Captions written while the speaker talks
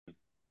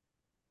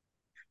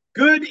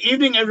Good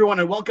evening,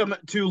 everyone, and welcome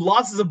to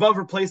Losses Above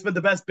Replacement,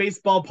 the best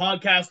baseball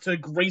podcast to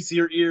grace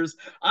your ears.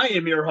 I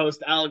am your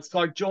host, Alex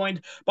Clark,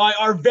 joined by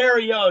our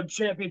very own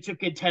championship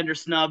contender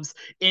snubs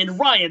in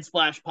Ryan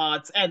Splash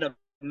Pots and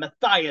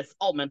Matthias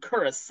Altman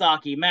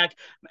Kurosaki. Mac,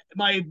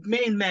 my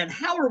main man,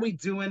 how are we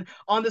doing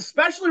on the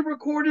specially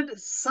recorded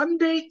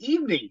Sunday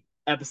evening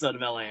episode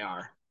of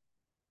LAR?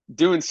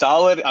 Doing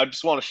solid. I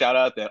just want to shout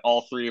out that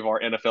all three of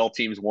our NFL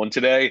teams won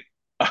today.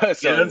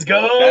 Let's So that's go!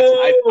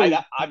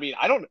 I mean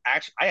I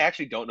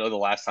actually don't know the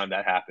last time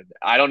that happened.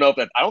 I don't know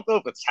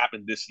if it's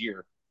happened this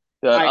year.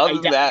 I,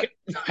 Other than that,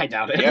 I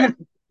doubt yeah,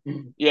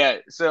 it. yeah.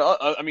 So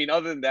I mean,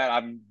 other than that,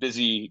 I'm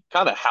busy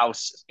kind of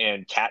house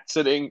and cat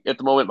sitting at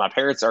the moment. My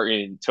parents are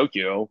in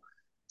Tokyo,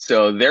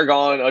 so they're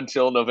gone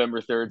until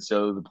November 3rd.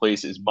 So the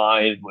place is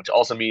mine, which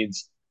also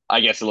means I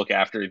get to look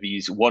after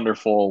these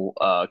wonderful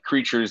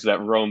creatures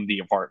that roam the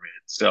apartment.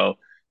 So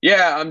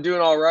yeah, I'm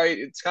doing all right.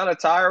 It's kind of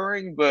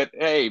tiring, but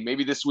hey,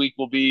 maybe this week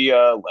will be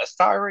less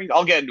tiring.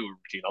 I'll get into a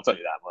routine. I'll tell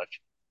you that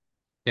much.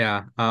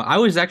 Yeah, I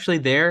was actually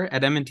there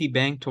at M&T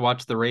Bank to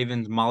watch the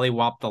Ravens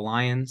mollywop the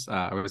Lions.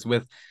 I was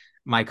with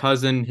my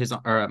cousin,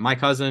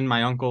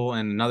 my uncle,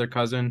 and another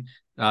cousin.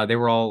 They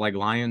were all like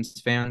Lions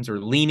fans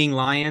or leaning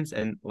Lions,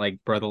 and like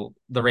brother,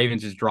 the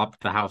Ravens just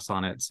dropped the house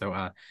on it.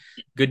 So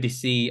good to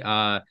see.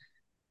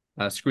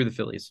 Screw the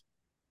Phillies.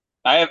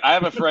 I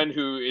have a friend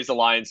who is a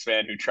Lions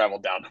fan who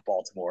traveled down to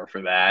Baltimore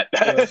for that.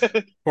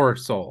 Poor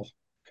soul.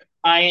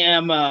 I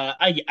am. So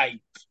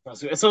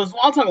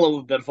I'll talk a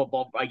little bit of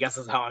football. I guess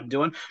is how I'm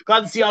doing.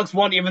 Glad the Seahawks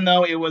won, even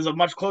though it was a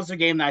much closer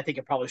game than I think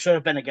it probably should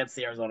have been against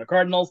the Arizona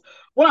Cardinals.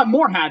 What I'm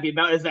more happy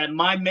about is that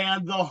my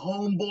man, the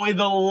homeboy,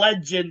 the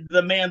legend,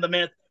 the man, the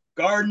myth,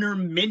 Gardner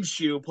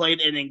Minshew played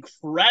an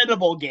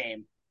incredible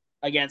game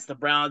against the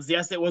Browns.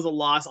 Yes, it was a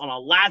loss on a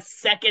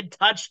last-second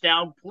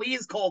touchdown.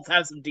 Please, Colts,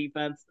 have some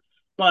defense.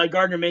 But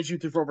Gardner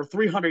Minshew threw for over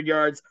 300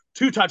 yards,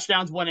 two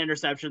touchdowns, one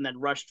interception, then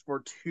rushed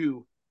for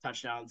two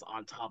touchdowns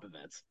on top of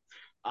it.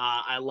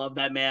 I love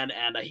that man,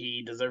 and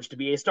he deserves to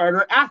be a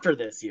starter after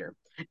this year.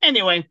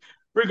 Anyway,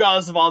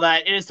 regardless of all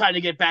that, it is time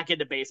to get back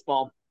into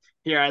baseball.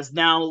 Here, as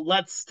now,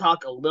 let's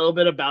talk a little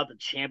bit about the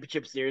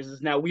championship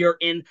series. Now, we are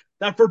in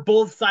that for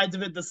both sides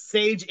of it. The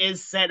stage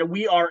is set.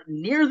 We are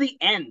near the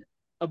end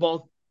of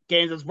both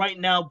games. As right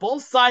now,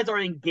 both sides are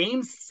in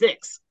game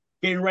six,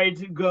 getting ready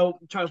to go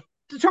try to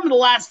determine the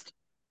last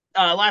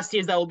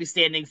teams that will be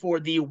standing for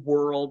the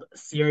World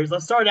Series.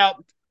 Let's start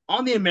out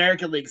on the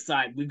American League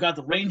side. We've got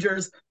the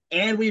Rangers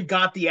and we've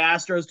got the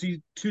Astros,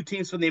 two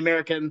teams from the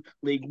American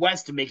League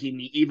West, making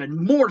me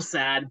even more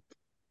sad.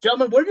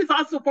 Gentlemen, what are your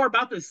thoughts so far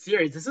about this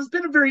series? This has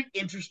been a very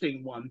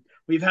interesting one.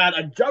 We've had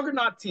a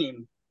juggernaut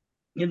team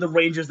in the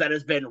Rangers that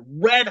has been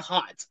red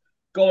hot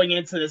going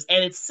into this,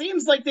 and it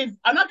seems like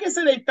I'm not going to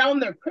say they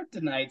found their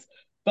kryptonite,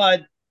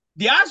 but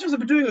the Astros have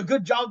been doing a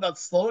good job about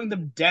slowing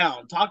them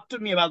down. Talk to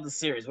me about the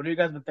series. What have you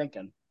guys been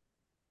thinking?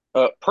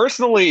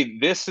 Personally,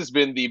 this has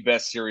been the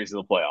best series of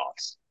the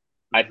playoffs.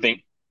 I Mm-hmm.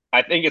 think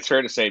I think it's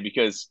fair to say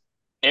because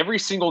every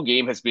single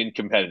game has been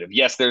competitive.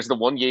 Yes, there's the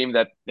one game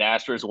that the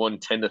Astros won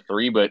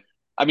 10-3, but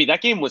I mean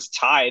that game was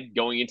tied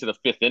going into the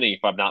fifth inning,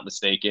 if I'm not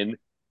mistaken.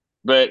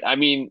 But I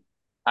mean,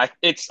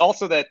 it's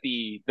also that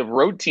the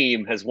road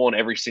team has won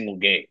every single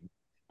game,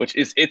 which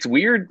is it's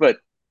weird, but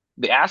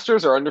the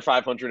Astros are under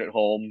 500 at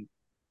home,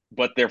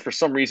 but they're for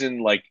some reason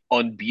like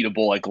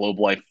unbeatable at Globe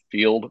Life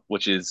Field,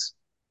 which is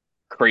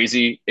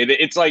crazy.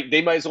 It's like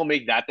they might as well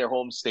make that their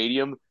home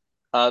stadium.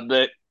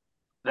 But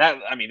that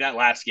I mean that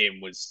last game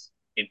was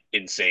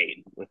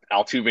insane with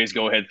Altuve's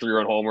go ahead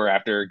 3-run homer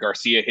after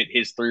Garcia hit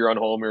his 3-run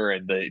homer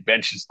and the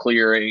bench is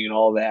clearing and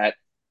all that.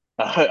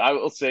 I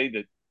will say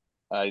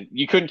that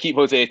you couldn't keep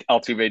Jose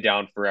Altuve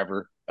down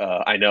forever.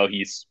 I know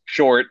he's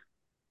short.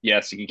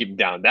 Yes, you can keep him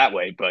down that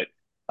way, but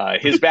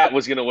his bat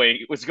was going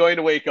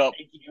to wake up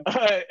Thank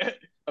you.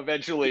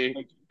 eventually.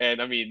 Thank you.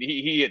 And I mean,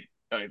 he hit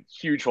a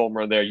huge home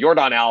run there.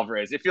 Jordan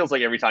Alvarez. It feels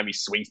like every time he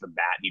swings the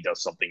bat, he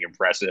does something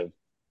impressive.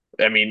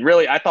 I mean,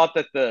 really, I thought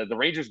that the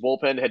Rangers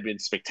bullpen had been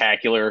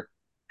spectacular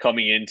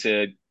coming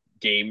into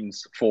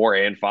games 4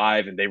 and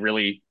 5, and they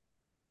really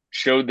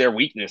showed their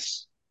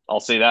weakness. I'll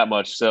say that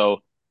much. So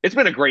it's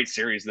been a great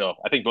series, though.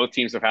 I think both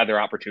teams have had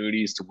their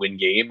opportunities to win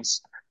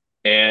games,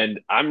 and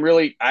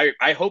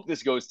I hope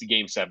this goes to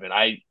Game 7.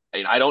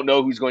 I don't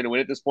know who's going to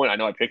win at this point. I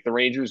know I picked the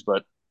Rangers,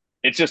 but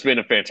it's just been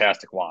a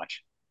fantastic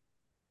watch.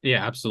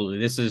 Yeah, absolutely.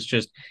 This is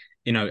just,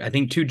 I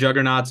think two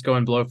juggernauts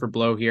going blow for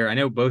blow here. I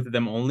know both of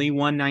them only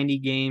won 90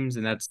 games,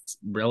 and that's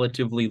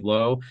relatively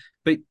low.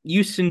 But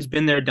Houston's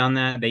been there, done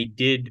that. They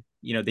did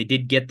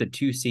get the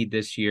 2 seed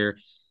this year.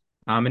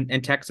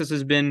 And Texas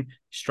has been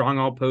strong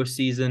all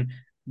postseason.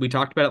 We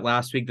talked about it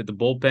last week that the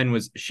bullpen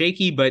was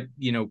shaky, but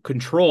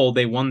control.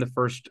 They won the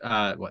first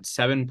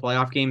 7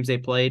 playoff games they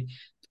played.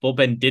 The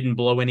bullpen didn't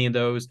blow any of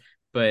those.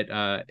 But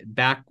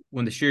back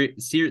when this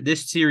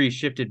series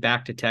shifted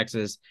back to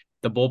Texas,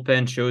 the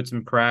bullpen showed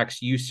some cracks.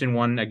 Houston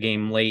won a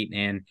game late,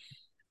 and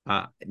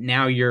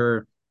now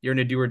you're in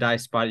a do or die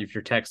spot if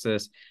you're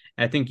Texas.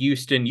 I think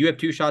Houston, you have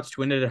 2 shots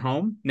to win it at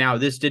home. Now,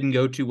 this didn't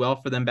go too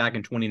well for them back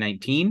in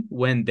 2019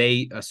 when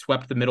they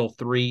swept the middle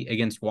 3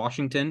 against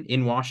Washington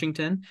in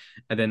Washington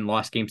and then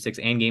lost game 6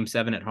 and game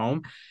 7 at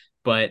home.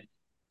 But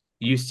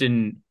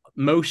Houston,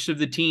 most of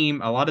the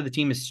team, a lot of the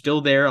team is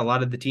still there. A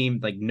lot of the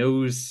team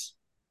knows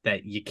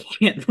that you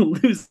can't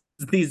lose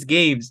these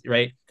games,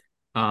 right?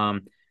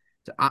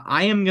 So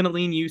I am going to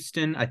lean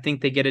Houston. I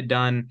think they get it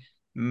done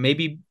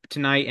maybe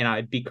tonight, and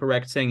I'd be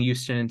correct saying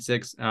Houston in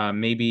 6,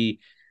 maybe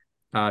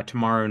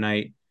tomorrow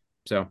night.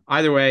 So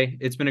either way,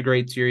 it's been a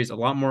great series, a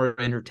lot more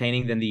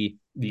entertaining than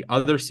the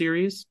other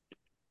series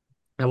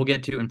that we'll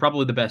get to, and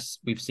probably the best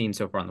we've seen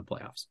so far in the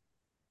playoffs.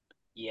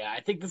 Yeah,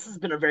 I think this has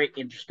been a very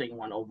interesting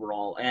one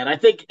overall. And I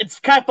think it's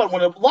kind of fun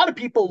when a lot of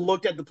people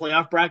looked at the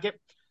playoff bracket.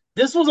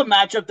 This was a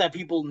matchup that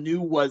people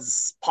knew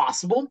was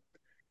possible.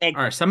 And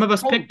all right, some of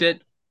us picked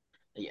it.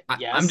 Yes.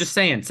 I'm just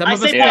saying, some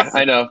of us. Yeah,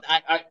 I know.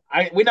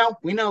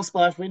 We know,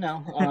 Splash. We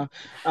know.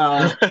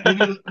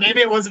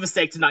 Maybe it was a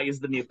mistake to not use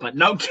the mute button.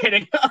 No, I'm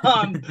kidding.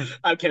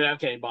 I'm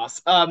kidding,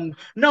 boss.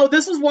 No,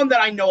 this was one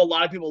that I know a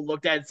lot of people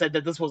looked at and said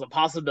that this was a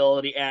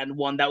possibility and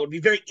one that would be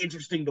very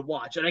interesting to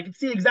watch, and I can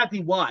see exactly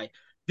why.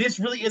 This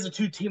really is a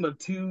team of.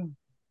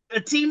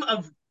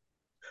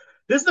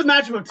 This is a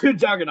matchup of 2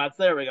 juggernauts.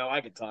 There we go.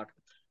 I can talk.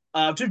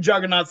 2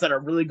 juggernauts that are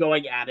really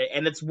going at it,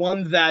 and it's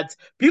one that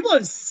people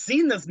have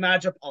seen this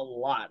matchup a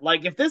lot.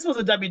 Like, if this was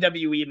a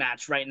WWE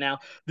match right now,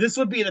 this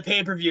would be the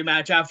pay-per-view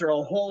match after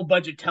a whole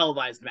bunch of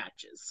televised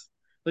matches.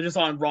 They're just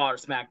on Raw or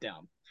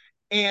SmackDown.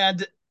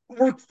 And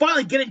we're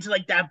finally getting to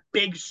that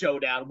big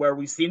showdown where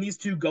we've seen these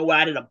 2 go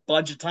at it a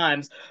bunch of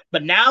times,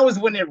 but now is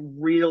when it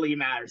really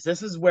matters.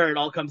 This is where it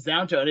all comes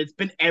down to, and it's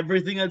been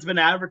everything that's been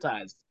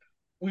advertised.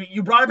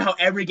 You brought up how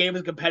every game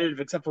was competitive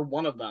except for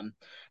one of them,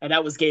 and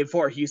that was Game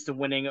 4, Houston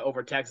winning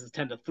over Texas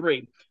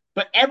 10-3.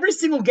 But every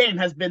single game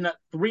has been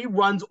 3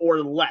 runs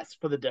or less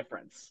for the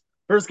difference.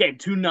 First game,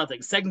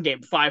 2-0. Second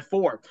game,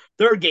 5-4.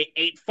 Third game,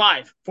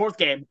 8-5. Fourth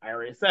game, I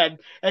already said,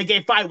 and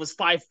Game 5 was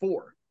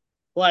 5-4.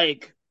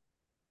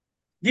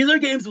 These are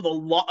games with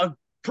a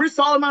pretty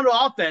solid amount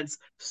of offense,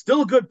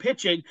 still good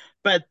pitching,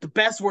 but the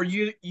best word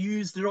you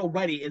used it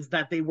already is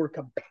that they were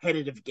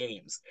competitive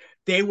games.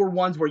 They were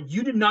ones where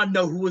you did not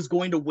know who was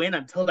going to win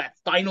until that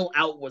final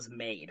out was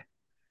made.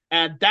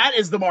 And that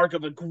is the mark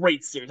of a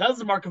great series. That is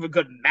the mark of a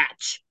good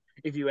match,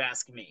 if you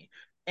ask me.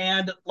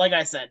 And like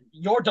I said,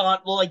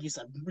 like you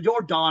said,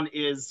 Jordan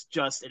is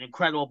just an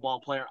incredible ball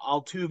player.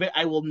 Altuve,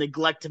 I will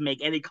neglect to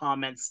make any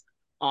comments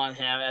on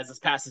him as it's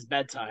past his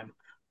bedtime.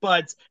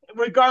 But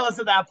regardless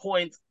of that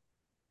point,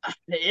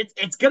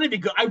 it's going to be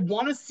good. I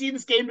want to see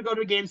this game to go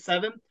to Game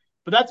 7,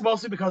 but that's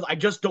mostly because I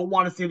just don't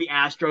want to see the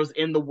Astros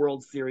in the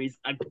World Series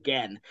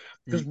again.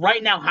 Because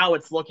right now, how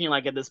it's looking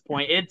like at this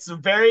point, it's a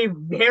very,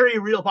 very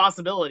real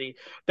possibility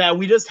that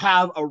we just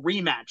have a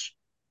rematch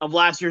of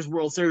last year's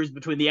World Series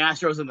between the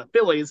Astros and the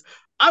Phillies.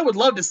 I would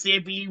love to see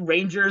it be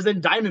Rangers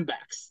and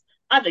Diamondbacks.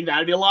 I think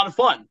that'd be a lot of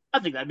fun.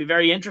 I think that'd be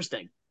very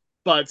interesting.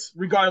 But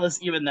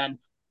regardless, even then,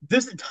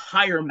 this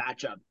entire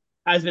matchup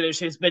has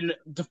been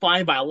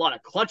defined by a lot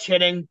of clutch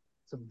hitting,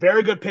 some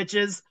very good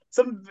pitches,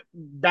 some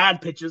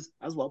bad pitches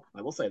as well.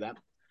 I will say that.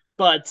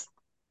 But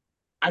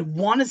I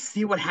want to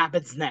see what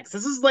happens next.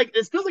 This feels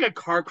like a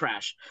car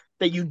crash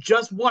that you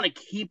just want to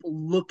keep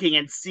looking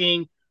and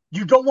seeing.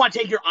 You don't want to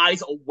take your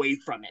eyes away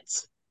from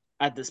it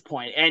at this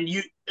point. And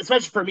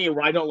especially for me,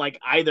 where I don't like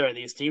either of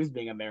these teams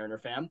being a Mariner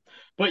fan,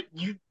 but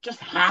you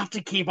just have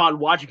to keep on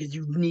watching because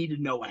you need to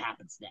know what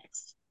happens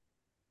next.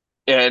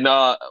 And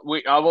I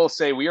will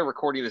say we are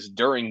recording this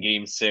during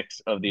Game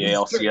 6 of the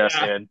ALCS,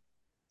 Yeah. and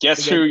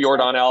guess who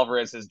Yordan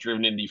Alvarez has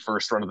driven in the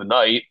first run of the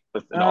night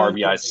with an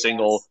RBI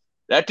single.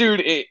 That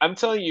dude, I'm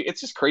telling you,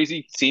 it's just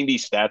crazy seeing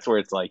these stats where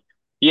it's like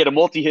he had a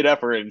multi-hit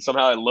effort and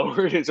somehow it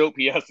lowered his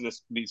OPS in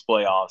these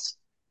playoffs.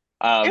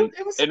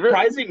 It was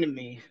surprising to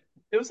me.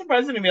 It was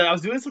surprising to me. I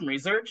was doing some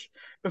research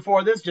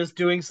before this, just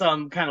doing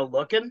some kind of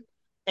looking.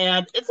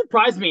 And it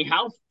surprised me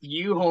how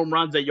few home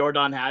runs that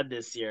Jordan had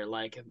this year.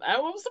 I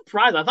was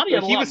surprised. I thought he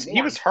had a lot more.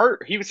 He was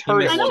hurt. He was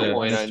hurt at one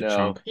point, I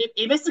know.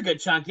 He missed a good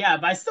chunk, yeah.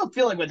 But I still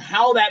feel like with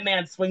how that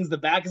man swings the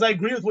bat, because I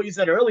agree with what you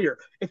said earlier,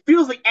 it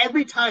feels like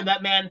every time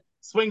that man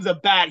swings a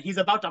bat, he's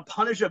about to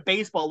punish a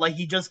baseball like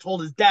he just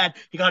told his dad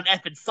he got an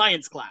F in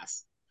science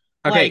class.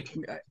 Okay,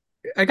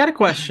 I got a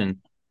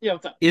question. Yeah,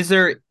 what's up? Is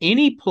there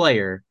any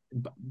player,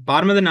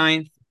 bottom of the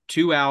ninth,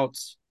 2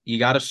 outs, you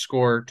got to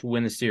score to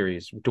win the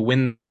series, to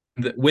win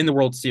the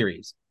World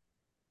Series?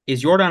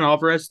 Is Yordan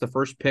Alvarez the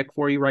first pick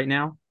for you right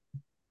now?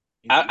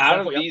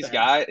 Out of these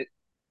guys,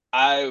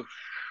 are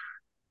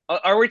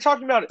we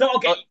talking about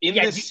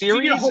this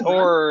series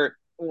or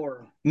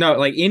no?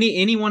 Like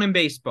anyone in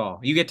baseball,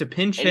 you get to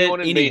pinch hit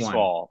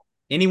anyone.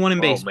 Anyone in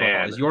baseball.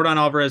 Man. Is Yordan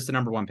Alvarez the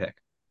number 1 pick?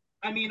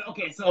 I mean,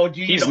 okay, so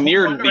do you he's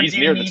near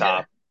the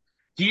top.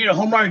 Do you need a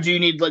home run, or do you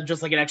need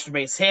just like an extra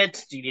base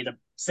hit? Do you need a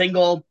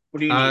single?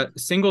 What do you need?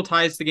 Single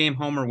ties the game,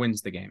 homer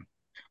wins the game.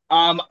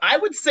 I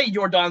would say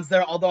Jordan's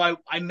there, although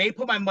I may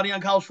put my money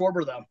on Kyle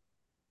Schwarber, though.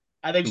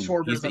 I think Ooh,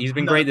 Schwarber's he's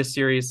been great this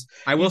series.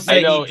 I will I say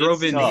he know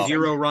drove it's in tough.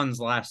 0 runs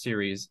last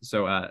series,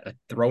 so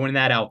throwing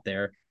that out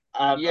there.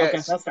 Okay,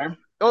 Yes. that's fair.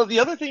 Well, the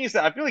other thing is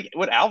that I feel like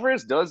what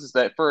Alvarez does is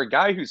that for a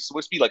guy who's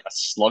supposed to be like a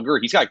slugger,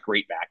 he's got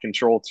great back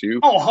control too.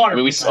 Oh, I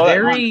mean, we 100%. saw that.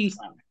 Very.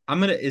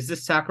 100%. Is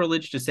this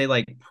sacrilege to say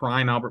like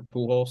prime Albert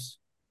Pujols?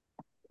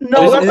 No,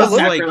 Oh, that's This not is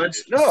look, like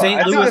sacrilege. no, St.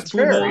 I think Louis that's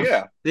fair. Pujols.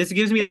 Yeah. This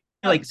gives me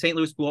Yeah. like St.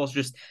 Louis Pujols,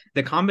 just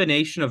the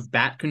combination of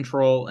bat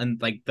control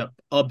and like the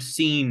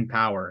obscene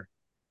power,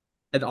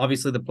 and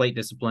obviously the plate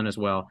discipline as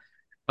well.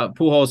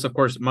 Pujols, of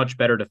course, much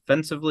better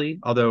defensively,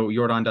 although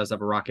Jordan does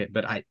have a rocket.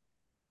 But I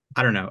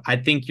don't know. I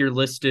think your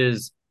list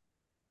is,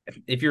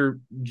 if you're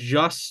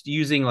just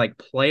using like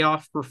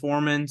playoff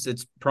performance,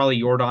 it's probably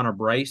Jordan or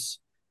Bryce.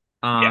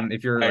 Yeah,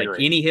 If you're I like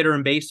agree. any hitter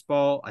in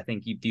baseball, I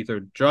think you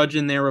throw Judge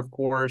in there, of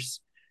course.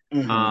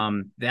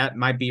 Mm-hmm. That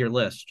might be your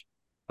list,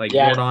 like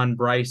Yeah, Jordan,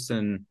 Bryce,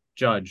 and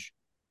Judge.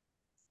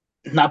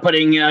 not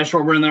putting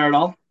Schwarber in there at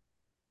all.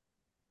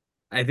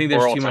 I think Or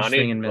there's too much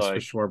swing Otani, and miss with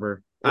like, Schwarber.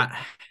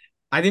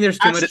 I think there's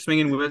too That's much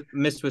swing and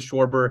miss with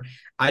Schwarber.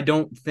 I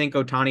don't think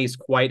Otani is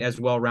quite as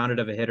well rounded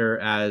of a hitter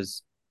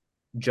as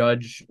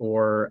Judge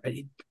or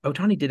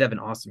Otani did have an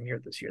awesome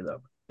year this year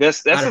though. I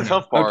that's the don't know.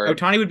 tough part.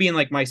 Otani would be in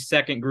like my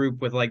second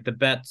group with like the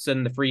Betts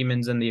and the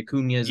Freemans and the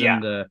Acuñas Yeah,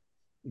 and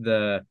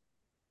the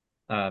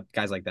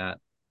guys like that.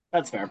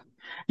 That's fair.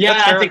 Yeah,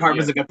 that's I fair. think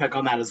Harper's Yeah, a good pick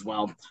on that as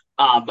well.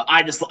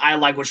 I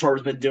like what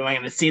Schwarber's been doing,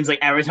 and it seems like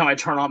every time I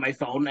turn on my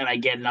phone and I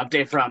get an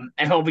update from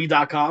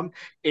MLB.com,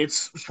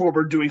 it's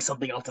Schwarber doing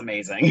something else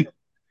amazing.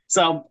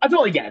 So I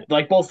totally get it.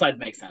 Like both sides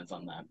make sense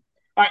on that.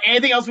 All right,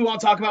 anything else we want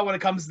to talk about when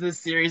it comes to this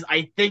series?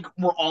 I think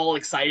we're all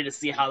excited to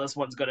see how this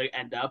one's going to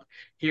end up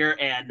here,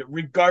 and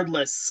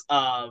regardless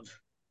of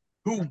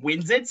who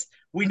wins it,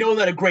 we know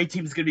that a great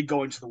team is going to be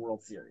going to the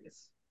World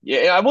Series.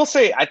 yeah. I will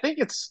say, I think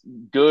it's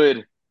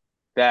good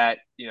that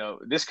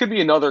this could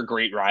be another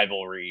great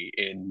rivalry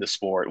in the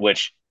sport,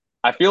 which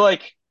I feel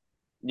like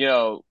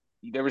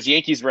there was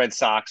Yankees Red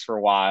Sox for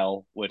a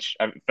while, which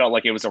I felt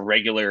like it was a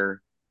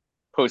regular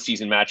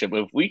postseason matchup.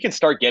 If we can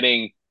start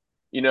getting,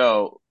 you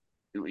know,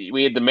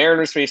 we had the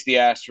Mariners face the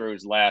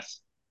Astros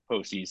last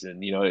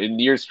postseason. In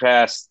years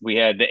past, we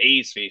had the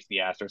A's face the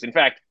Astros. In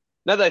fact,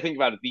 now that I think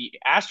about it, the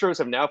Astros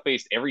have now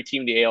faced every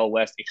team in the AL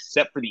West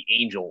except for the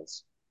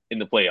Angels in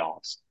the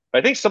playoffs. But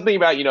I think something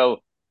about,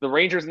 the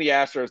Rangers and the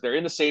Astros, they're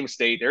in the same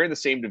state, they're in the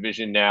same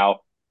division now.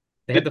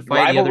 They had The the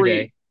fight the other day.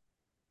 rivalry,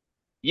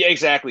 yeah,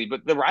 exactly.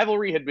 But the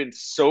rivalry had been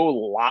so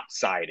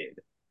lopsided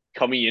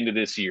coming into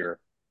this year.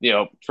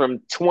 From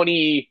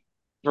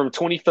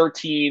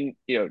 2013.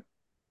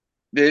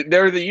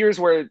 There are the years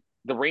where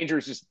the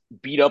Rangers just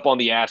beat up on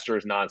the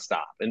Astros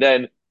nonstop, and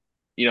then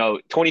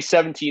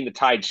 2017 the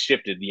tide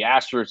shifted. The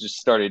Astros just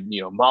started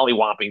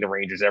mollywopping the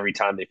Rangers every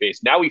time they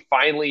faced. Now we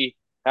finally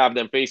have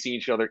them facing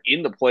each other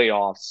in the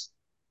playoffs,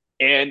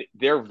 and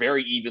they're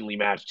very evenly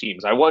matched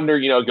teams. I wonder,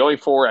 going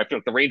forward, I feel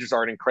like the Rangers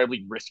are an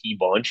incredibly risky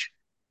bunch.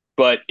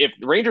 But if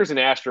the Rangers and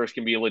Astros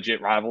can be a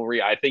legit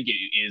rivalry, I think it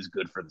is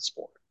good for the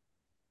sport.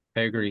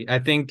 I agree. I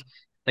think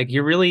like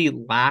you really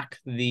lack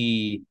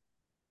the,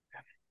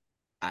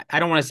 I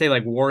don't want to say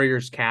like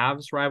Warriors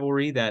Cavs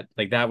rivalry, that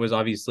like that was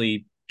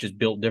obviously just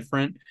built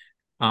different.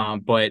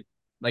 But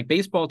like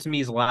baseball to me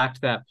has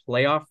lacked that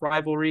playoff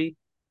rivalry,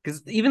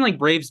 because even like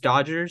Braves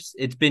Dodgers,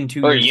 it's been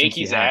 2 years since you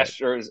Yankees had it.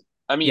 Astros.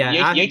 I mean, Yeah,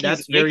 Yankees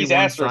that's very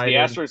Yankees Astros. The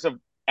one-sided.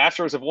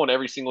 Astros have won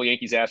every single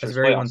Yankees That's Astros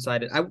very playoffs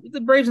one-sided. series.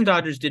 The Braves and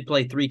Dodgers did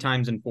play 3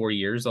 times in 4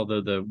 years, although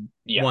the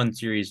Yeah, one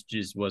series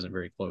just wasn't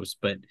very close.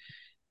 But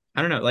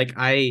I don't know. Like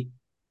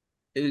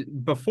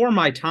before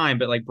my time,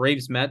 but like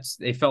Braves Mets,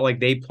 they felt like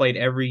they played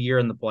every year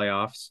in the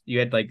playoffs. You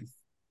had like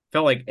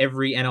felt like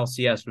every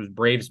NLCS was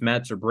Braves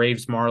Mets or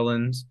Braves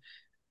Marlins.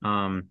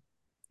 And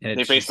they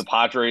it's faced the just,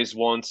 Padres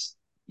once.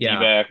 yeah.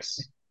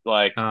 D-backs.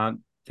 Like,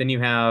 Then you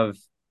have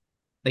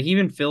like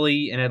even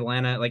Philly and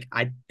Atlanta. Like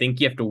I think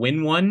you have to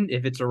win one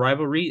if it's a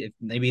rivalry. If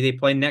maybe they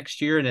play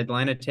next year and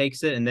Atlanta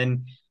takes it, and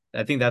then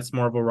I think that's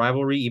more of a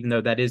rivalry, even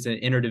though that is an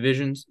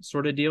interdivision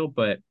sort of deal.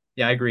 But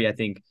yeah, I agree. I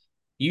think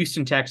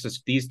Houston,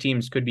 Texas, these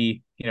teams could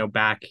be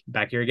back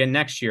here again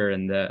next year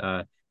in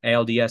the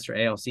ALDS or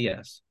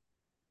ALCS.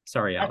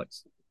 Sorry,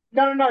 Alex.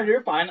 No,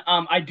 you're fine.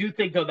 I do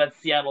think though that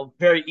Seattle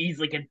very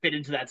easily can fit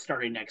into that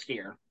starting next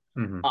year.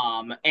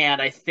 Mm-hmm.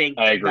 And I think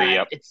I agree. that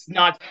Yep. it's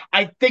not.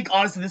 I think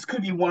honestly, this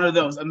could be one of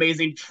those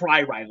amazing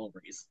tri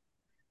rivalries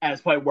at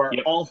this point where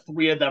Yep. all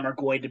three of them are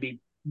going to be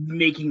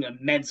making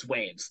immense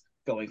waves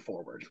going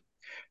forward.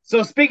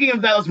 So speaking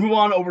of that, let's move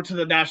on over to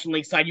the National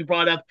League side. You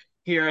brought up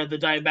here the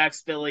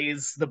Diamondbacks,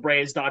 Phillies, the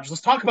Braves, Dodgers.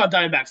 Let's talk about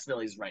Diamondbacks,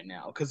 Phillies right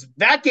now, because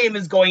that game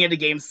is going into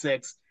Game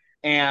 6,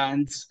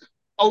 and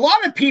a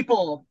lot of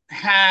people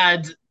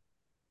had.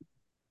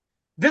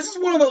 This is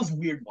one of those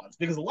weird ones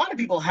because a lot of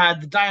people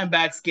had the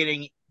Diamondbacks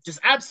getting just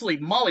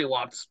absolutely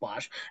mollywopped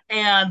splash,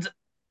 and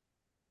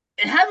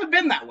it hasn't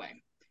been that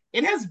way.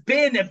 It has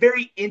been a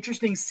very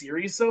interesting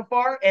series so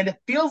far, and it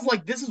feels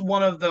like this is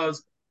one of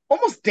those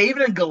almost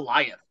David and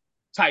Goliath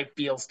type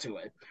feels to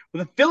it.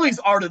 Where the Phillies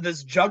are to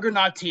this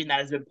juggernaut team that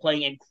has been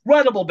playing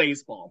incredible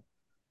baseball,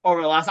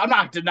 over the last. I'm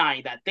not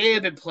denying that they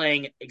have been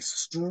playing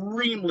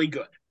extremely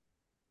good,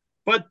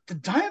 but the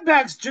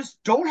Diamondbacks just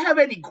don't have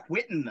any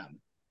quit in them.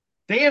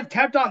 They have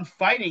kept on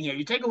fighting here.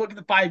 You take a look at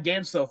the 5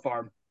 games so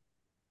far,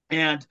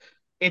 and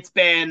it's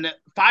been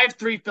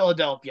 5-3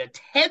 Philadelphia,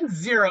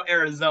 10-0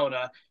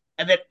 Arizona,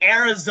 and then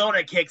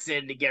Arizona kicks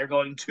in to get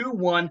going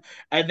 2-1,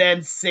 and then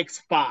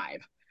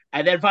 6-5.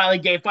 And then finally,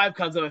 game 5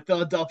 comes up, and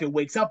Philadelphia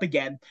wakes up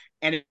again,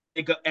 and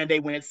they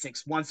win it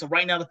 6-1. So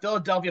right now, the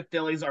Philadelphia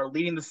Phillies are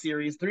leading the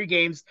series 3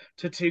 games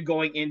to 2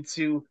 going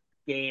into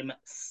game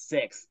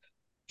 6.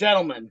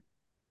 Gentlemen,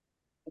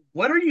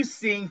 what are you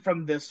seeing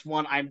from this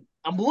one?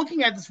 I'm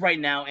looking at this right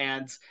now,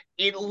 and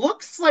it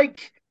looks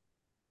like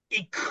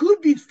it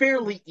could be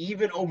fairly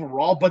even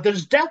overall, but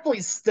there's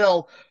definitely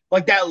still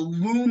like that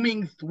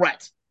looming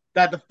threat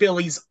that the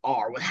Phillies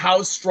are with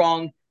how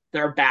strong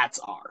their bats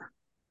are.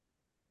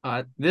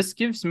 This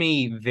gives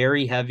me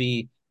very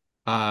heavy.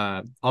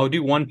 I'll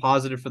do one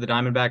positive for the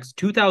Diamondbacks.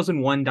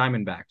 2001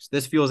 Diamondbacks.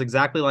 This feels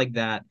exactly like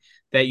that.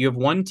 That you have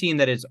one team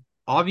that is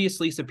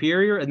obviously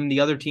superior, and then the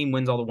other team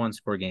wins all the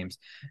one-score games.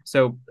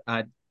 So,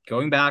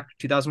 going back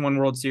 2001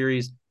 World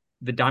Series,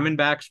 the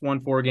Diamondbacks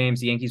won 4 games,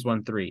 the Yankees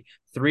won 3.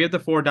 3 of the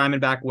 4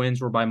 Diamondback wins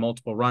were by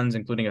multiple runs,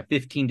 including a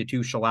 15-2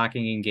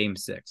 shellacking in Game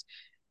 6.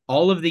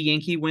 All of the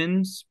Yankee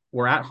wins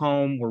were at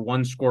home, were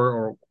one score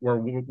or were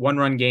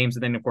one-run games,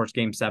 and then of course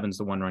Game 7 is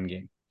the one-run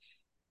game.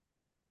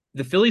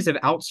 The Phillies have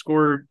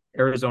outscored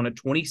Arizona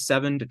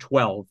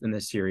 27-12 in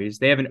this series.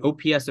 They have an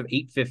OPS of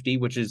 850,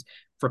 which is,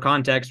 for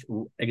context,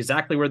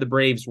 exactly where the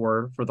Braves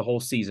were for the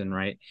whole season,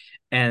 right?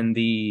 And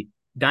the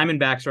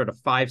Diamondbacks are at a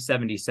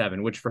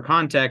 577, which for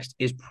context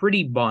is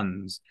pretty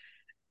buns.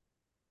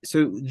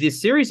 So the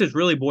series has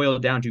really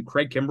boiled down to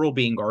Craig Kimbrell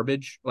being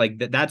garbage. Like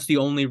that's the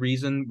only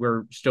reason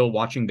we're still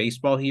watching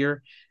baseball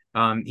here.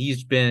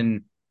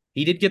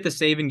 He did get the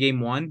save in game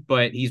 1,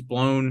 but he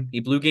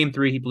blew game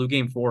 3, he blew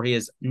game 4. He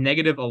has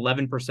negative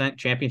 11%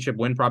 championship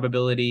win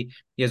probability.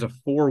 He has a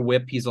 4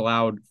 whip. He's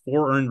allowed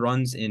 4 earned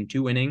runs in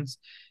 2 innings.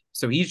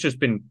 So he's just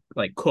been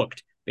like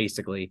cooked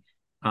basically.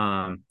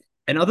 And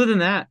other than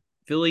that,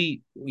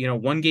 Philly,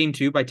 won game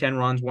 2 by 10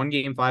 runs, won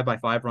game 5 by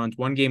 5 runs,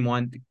 won game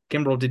 1.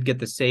 Kimbrell did get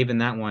the save in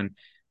that one.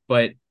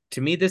 But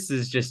to me, this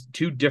is just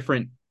 2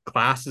 different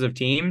classes of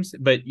teams,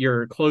 but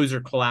your closer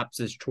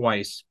collapses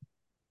twice.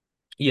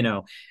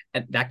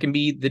 And that can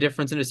be the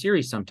difference in a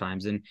series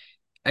sometimes. And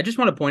I just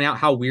want to point out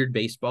how weird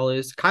baseball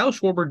is. Kyle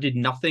Schwarber did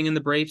nothing in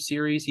the Braves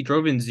series. He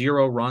drove in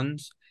 0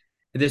 runs.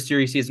 In this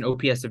series, he has an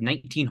OPS of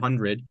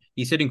 1900.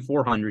 He's hitting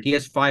 400. He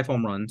has 5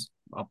 home runs,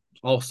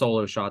 all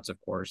solo shots, of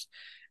course.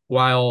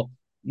 While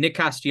Nick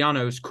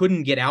Castellanos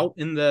couldn't get out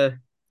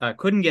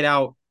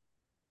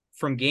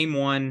from game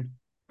 1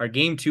 or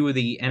game 2 of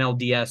the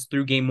NLDS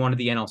through game 1 of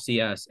the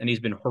NLCS, and he's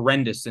been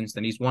horrendous since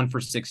then. He's 1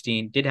 for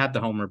 16. Did have the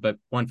homer, but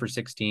 1 for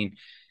 16.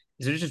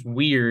 So it's just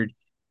weird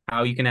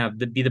how you can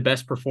be the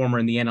best performer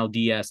in the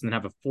NLDS and then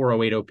have a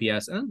 408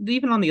 OPS. And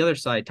even on the other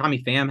side,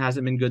 Tommy Pham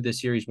hasn't been good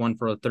this series, 1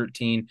 for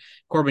 13.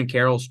 Corbin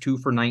Carroll's 2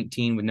 for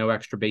 19 with no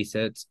extra base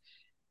hits.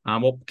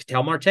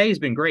 Ketel Marte has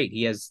been great.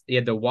 He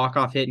had the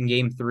walk-off hit in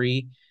game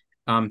 3,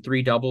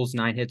 3 doubles,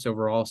 9 hits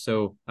overall.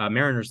 So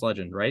Mariners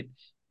legend, right?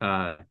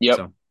 Yep.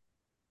 So.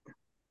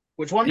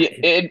 Which one?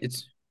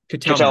 It's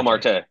Ketel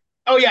Marte.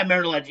 Oh yeah,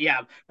 Mariner legend.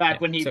 Yeah, back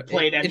when he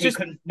played and he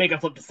couldn't make a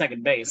flip to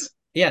second base.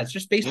 Yeah, it's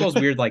just baseball's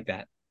weird like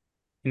that.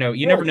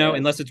 You never know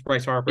unless it's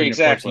Bryce Harper.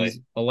 Exactly. And of course,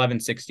 he's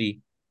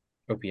 1160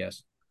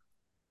 OPS.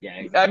 Yeah,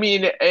 exactly. I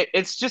mean,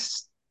 it's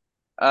just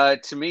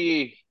to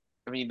me.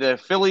 I mean, the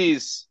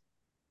Phillies,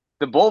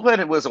 the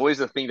bullpen was always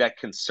the thing that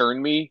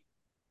concerned me,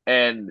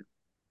 and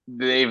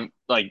they've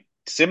like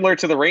similar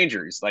to the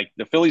Rangers. Like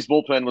the Phillies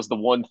bullpen was the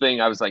one thing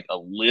I was like a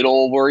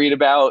little worried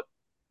about.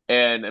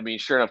 And I mean,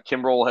 sure enough,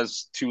 Kimbrell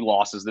has 2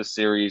 losses this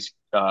series.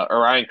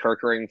 Orion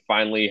Kerkering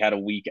finally had a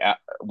weak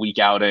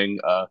outing.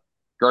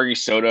 Gargi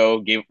Soto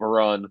gave up a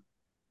run.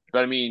 But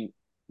I mean,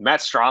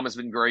 Matt Strahm has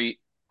been great.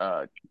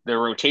 Their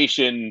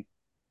rotation.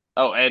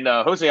 Oh, and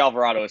Jose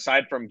Alvarado,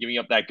 aside from giving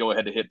up that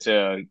go-ahead to hit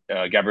to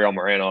Gabriel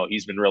Moreno,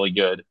 he's been really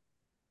good.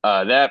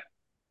 That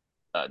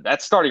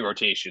starting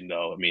rotation,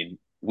 though, I mean,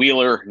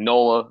 Wheeler,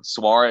 Nola,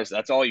 Suarez,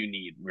 that's all you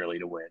need really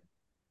to win.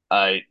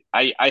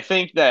 I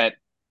think that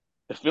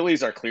the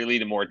Phillies are clearly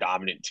the more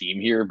dominant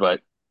team here,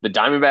 but the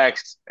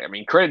Diamondbacks, I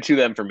mean, credit to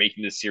them for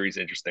making this series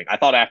interesting. I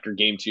thought after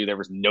game 2, there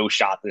was no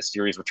shot this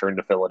series returned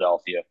to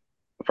Philadelphia.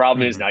 The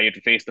problem is now you have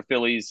to face the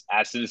Phillies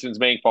at Citizens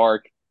Bank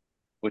Park,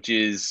 which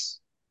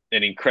is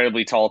an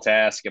incredibly tall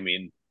task. I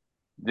mean,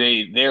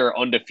 they're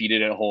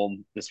undefeated at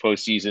home this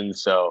postseason,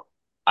 so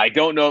I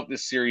don't know if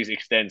this series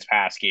extends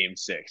past game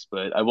 6,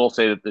 but I will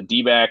say that the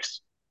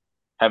D-backs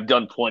have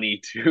done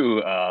plenty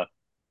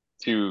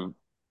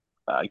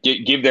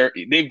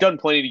they've done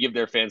plenty to give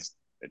their fans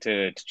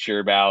to cheer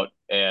about.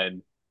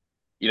 And,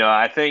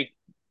 I think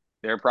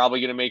they're probably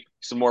going to make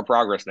some more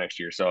progress next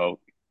year. So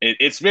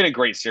it's been a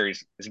great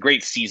series. It's a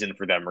great season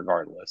for them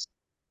regardless.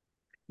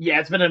 Yeah,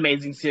 it's been an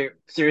amazing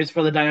series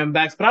for the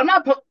Diamondbacks, but I'm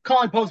not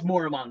calling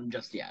post-mortem on them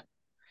just yet.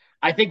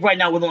 I think right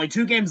now with only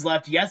 2 games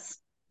left, yes,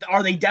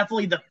 are they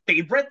definitely the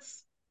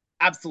favorites?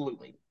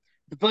 Absolutely.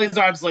 The Phillies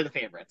are absolutely the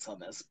favorites on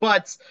this.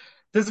 But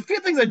there's a few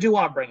things I do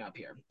want to bring up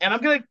here. And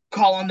I'm going to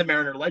call on the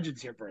Mariner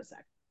legends here for a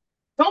sec.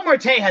 Tom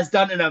Marte has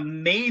done an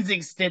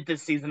amazing stint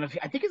this season.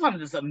 I think he's on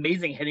this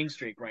amazing hitting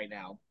streak right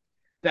now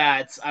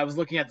that I was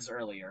looking at this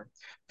earlier.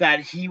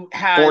 That he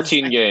has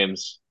 14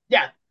 games.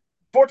 Yeah,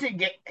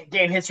 14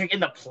 game hit streak in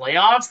the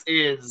playoffs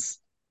is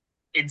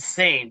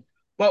insane.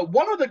 But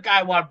one other guy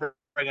I want to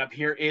bring up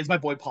here is my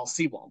boy Paul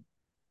Sewald.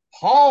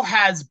 Paul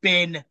has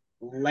been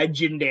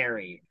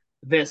legendary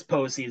this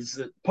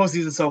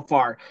postseason so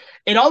far.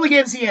 In all the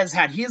games he has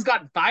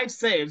gotten 5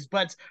 saves,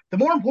 but the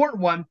more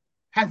important one,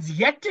 has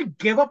yet to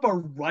give up a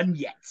run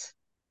yet.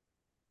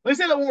 Let me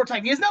say that one more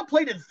time. He has now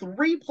played in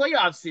 3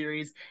 playoff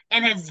series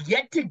and has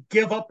yet to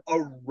give up a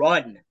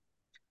run.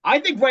 I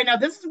think right now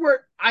this is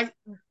where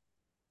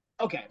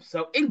okay,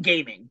 so in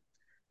gaming,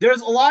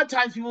 there's a lot of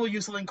times people will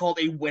use something called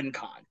a win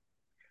con.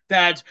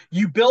 That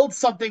you build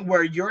something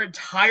where your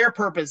entire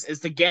purpose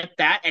is to get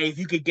that, and if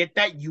you could get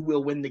that, you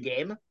will win the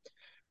game.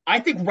 I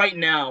think right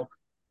now,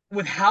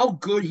 with how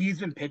good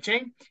he's been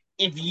pitching,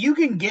 if you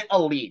can get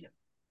a lead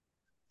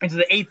into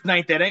the 8th,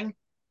 9th inning,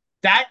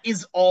 that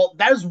is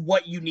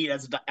what you need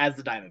as the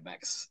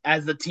Diamondbacks,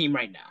 as the team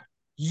right now.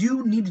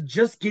 You need to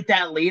just get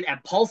that lead,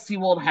 and Paul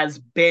Sewald has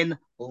been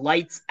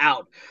lights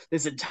out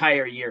this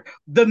entire year.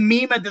 The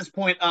meme at this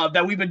point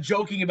that we've been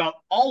joking about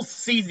all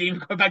season, even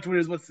going back to when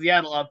it was with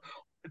Seattle, of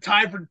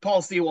time for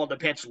Paul Sewald to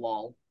pitch,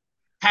 lol,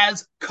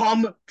 has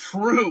come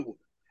true.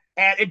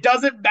 And it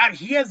doesn't matter.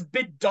 He has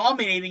been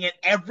dominating at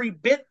every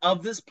bit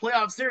of this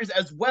playoff series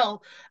as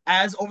well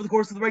as over the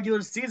course of the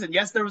regular season.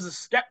 Yes, there was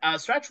a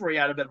stretch where he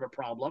had a bit of a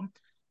problem.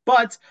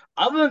 But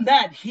other than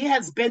that, he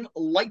has been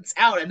lights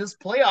out. And this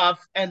playoff,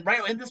 and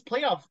right in this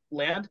playoff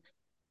land,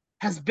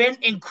 has been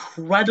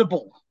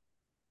incredible.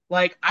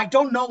 Like, I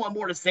don't know what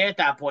more to say at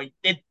that point.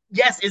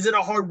 Yes, is it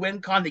a hard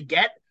win con to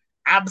get?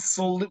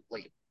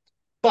 Absolutely.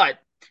 But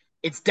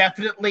it's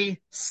definitely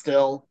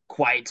still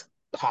quite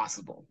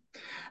possible.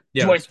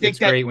 Yeah, it's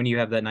great when you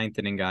have that 9th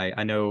inning guy.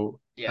 I know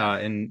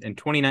in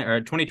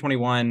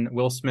 2021,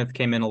 Will Smith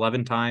came in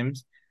 11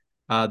 times.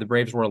 The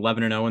Braves were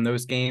 11-0 in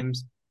those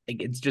games.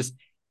 It's just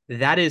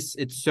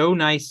it's so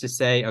nice to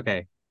say,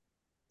 okay,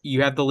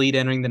 you have the lead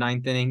entering the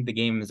 9th inning, the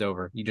game is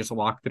over. You just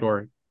lock the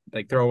door,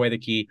 like throw away the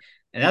key.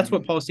 And that's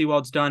what Paul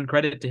Sewald's done.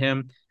 Credit to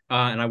him.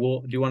 And I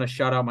do want to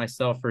shout out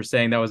myself for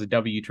saying that was a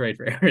W trade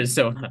for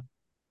Arizona.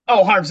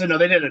 Oh, 100%. No,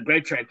 they did a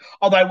great trade.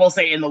 Although I will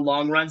say, in the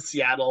long run,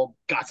 Seattle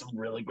got some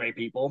really great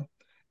people.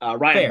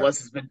 Ryan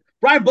Bliss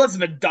has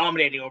been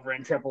dominating over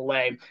in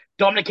AAA.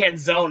 Dominic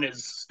Canzone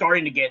is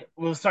starting to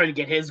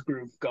get his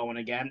groove going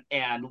again,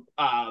 and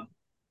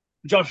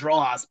Josh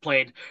Rojas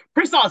played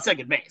pretty solid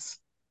second base.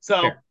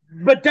 So, Fair.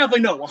 But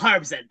definitely no,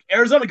 100%.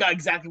 Arizona got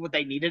exactly what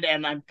they needed,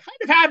 and I'm kind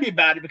of happy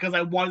about it because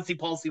I want to see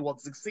Paul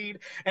Sewald succeed.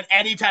 And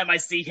anytime I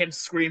see him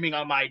screaming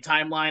on my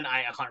timeline,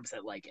 I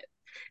 100% like it.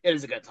 It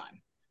is a good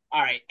time.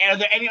 All right. And are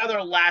there any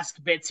other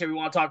last bits here we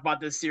want to talk about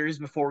this series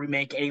before we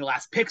make any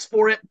last picks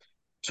for it?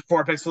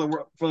 For picks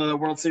for the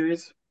World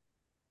Series?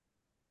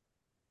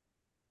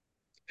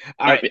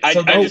 All right. I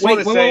just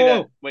want to say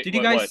that. Did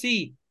you guys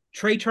see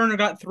Trey Turner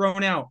got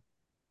thrown out?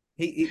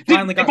 He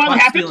finally got caught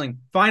stealing.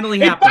 Finally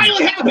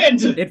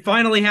happened. It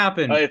finally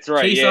happened. It's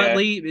right. Chase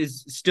Utley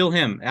is still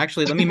him.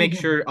 Actually, let me make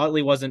sure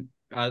Utley wasn't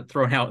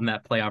thrown out in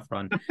that playoff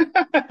run.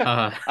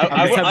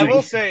 I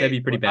will say that'd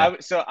be pretty bad.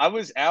 I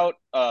was out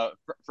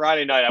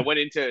Friday night. I went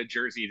into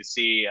Jersey to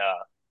see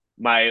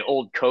my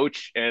old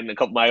coach and a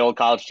couple of my old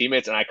college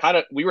teammates, and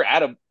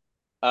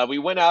we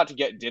went out to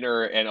get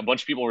dinner, and a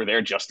bunch of people were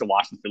there just to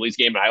watch the Phillies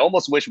game. And I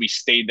almost wish we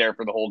stayed there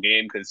for the whole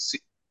game because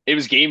it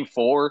was Game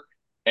 4,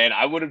 and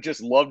I would have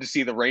just loved to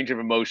see the range of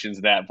emotions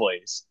in that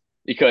place.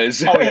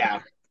 Because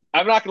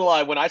I'm not gonna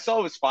lie, when I saw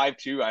it was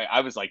 5-2, I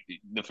was like,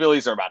 the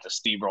Phillies are about to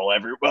steamroll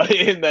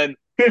everybody, and then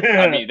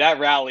I mean that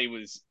rally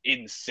was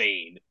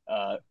insane.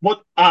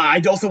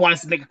 I also wanted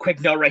to make a quick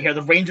note right here.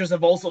 The Rangers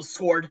have also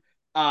scored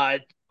off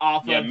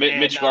of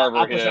Mitch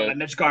Garver.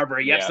 Mitch Garver.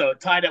 Yep. Yeah. So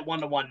tied at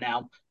 1-1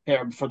 now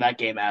here for that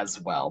game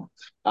as well.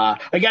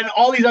 Again,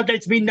 all these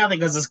updates mean nothing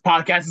because this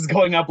podcast is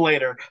going up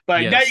later.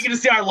 But now you're gonna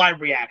see our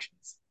live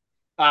reactions.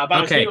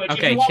 Okay.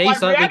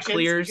 Chase Utley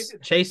clears.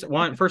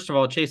 First of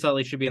all, Chase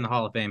Utley should be in the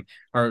Hall of Fame,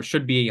 or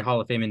should be a Hall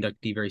of Fame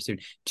inductee very soon.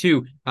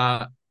 2,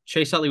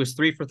 Chase Utley was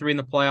 3 for 3 in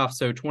the playoffs,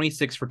 so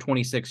 26 for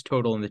 26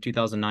 total in the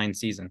 2009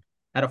 season.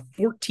 At a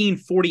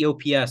 1440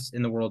 OPS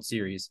in the World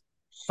Series,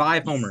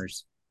 5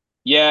 homers.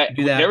 Yeah,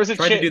 do that.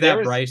 Try to do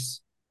that, Bryce.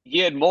 He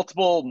had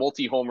multiple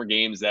multi-homer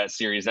games that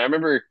series. And I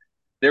remember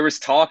there was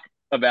talk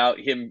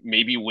about him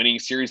maybe winning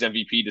series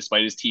MVP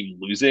despite his team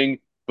losing.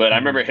 But I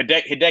remember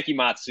Hideki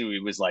Matsui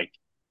was like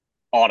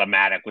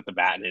automatic with the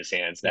bat in his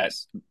hands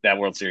that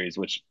World Series,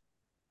 which,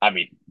 I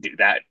mean,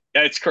 dude,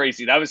 that's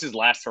crazy. That was his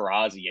last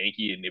hurrah as a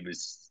Yankee, and it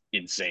was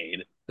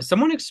insane.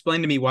 Someone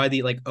explained to me why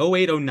the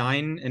 08,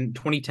 09, and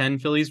 2010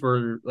 Phillies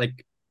were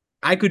like,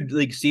 I could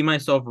see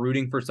myself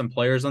rooting for some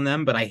players on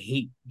them, but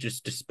I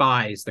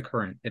despise the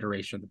current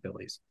iteration of the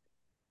Phillies.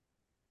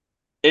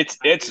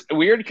 It's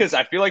weird because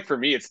I feel like for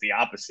me it's the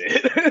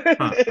opposite.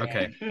 Huh.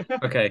 Okay.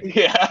 Okay.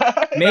 Yeah.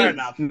 Fair Maybe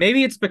enough.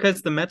 maybe it's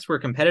because the Mets were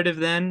competitive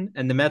then,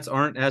 and the Mets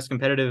aren't as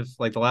competitive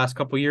like the last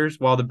couple years,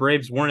 while the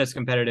Braves weren't as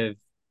competitive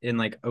in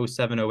like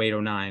 07, 08,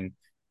 09,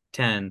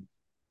 10.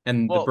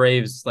 And the Well,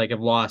 Braves like have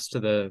lost to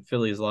the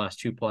Phillies the last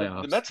two the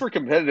playoffs. Mets were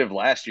competitive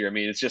last year. I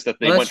mean, it's just that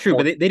Well, they that's went true,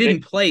 but four. they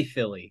didn't play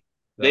Philly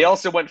They though.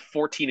 also went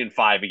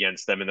 14-5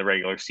 against them in the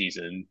regular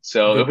season.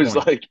 So it Good was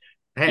point. like,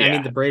 Hey, I mean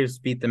yeah. the Braves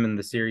beat them in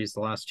the series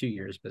the last 2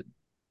 years, but it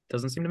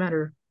doesn't seem to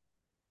matter.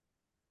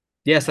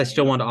 Yes, I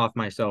still want to off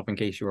myself in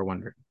case you were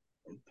wondering.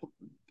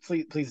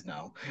 Please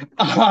no.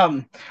 All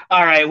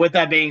right. With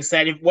that being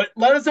said, let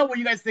us know what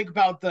you guys think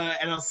about the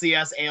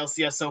NLCS,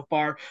 ALCS so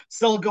far.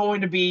 Still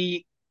going to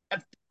be,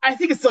 I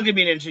think it's still going to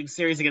be an interesting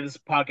series. Again, this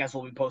podcast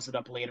will be posted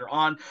up later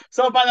on,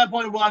 so by that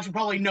point, we'll actually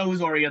probably know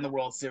who's already in the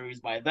World Series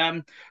by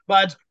then.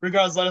 But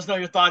regardless, let us know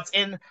your thoughts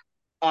in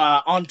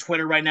on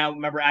Twitter right now.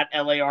 Remember at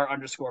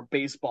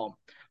LAR_baseball.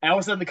 I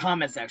always said in the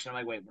comment section, I'm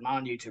like, wait, we're not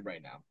on YouTube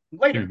right now.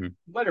 Later, Mm-hmm.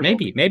 later, we'll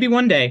Maybe, be. maybe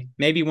one day,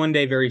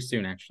 very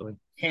soon, actually.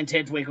 Hint,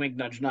 hint, wink, wink,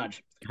 nudge,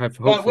 nudge. But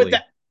with Hopefully.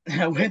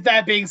 that, with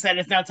that being said,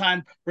 it's now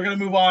time. We're gonna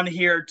move on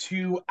here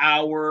to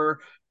our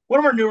one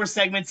of our newer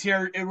segments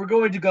here. And we're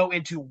going to go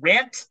into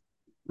Rant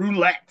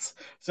Roulette.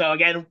 So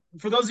again,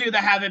 for those of you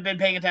that haven't been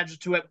paying attention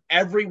to it,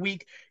 every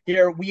week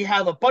here we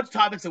have a bunch of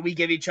topics that we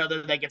give each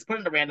other that gets put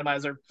into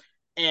randomizer,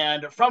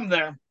 and from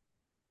there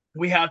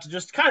we have to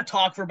just kind of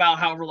talk for about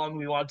however long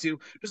we want to,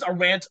 just a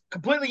rant,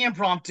 completely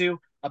impromptu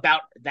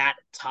about that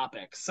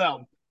topic.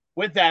 So,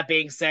 with that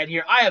being said,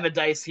 here I have a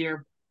dice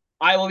here.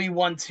 I will be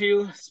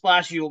 1-2.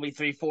 Splash, you will be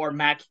 3-4.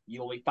 Mac,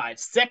 you will be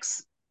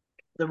 5-6.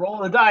 The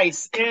roll of the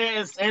dice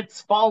is it's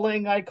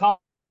falling. I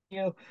call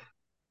you.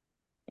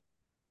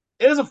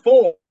 It is a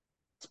 4.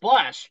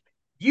 Splash,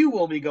 you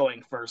will be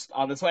going first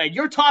on this one. And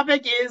your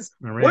topic is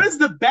All what right. is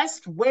the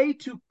best way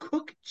to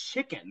cook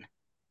chicken?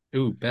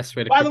 Ooh, best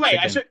way to By the cook way,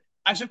 chicken.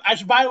 I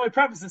should by the way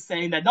preface this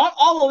saying that not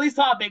all of these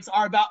topics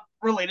are about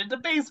related to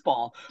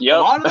baseball. A Yep.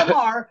 lot of them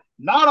are,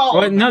 not all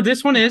Well, of no, them.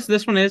 this one is.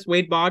 This one is.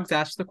 Wade Boggs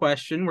asked the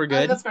question. We're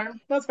good. That's fair.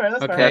 That's fair.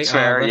 That's fair. Okay. That's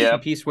fair. Rest in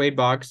Yep. peace, Wade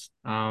Boggs.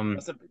 Yeah,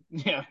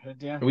 yeah,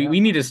 We yeah. we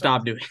need to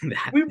stop doing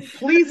that. We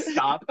please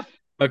stop.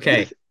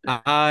 Okay. So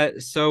Love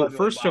you, White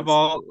first of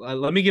Box. all,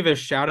 let me give a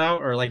shout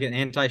out or like an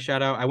anti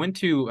shout out. I went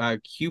to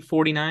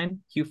Q49,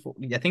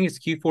 I think it's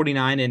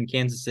Q49 in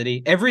Kansas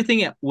City.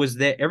 Everything was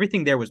there.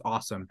 Everything there was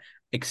awesome,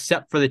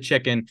 except for the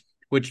chicken,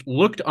 which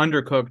looked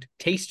undercooked,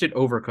 tasted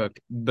overcooked,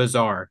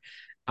 bizarre.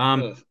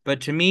 Ugh.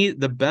 But to me,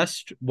 the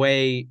best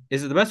way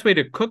is it the best way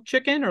to cook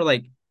chicken or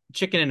like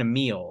chicken in a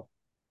meal?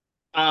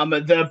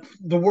 The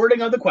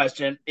wording of the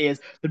question is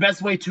the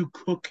best way to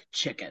cook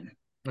chicken.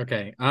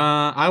 Okay.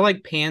 I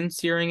like pan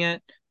searing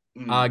it.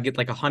 Mm. Get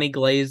like a honey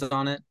glaze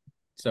on it.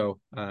 So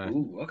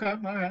Ooh, okay,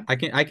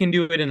 okay. I can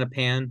do it in a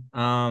pan.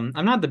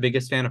 I'm not the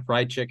biggest fan of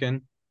fried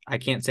chicken. I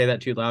can't say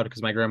that too loud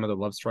because my grandmother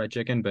loves fried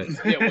chicken, but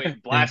Yeah. Wait. yeah,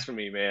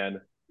 Blasphemy, man.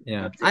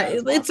 yeah. That's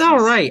It's all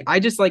blasphemous. right. I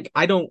just like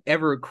I don't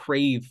ever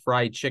crave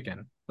fried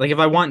chicken. Like if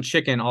I want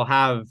chicken,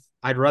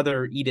 I'd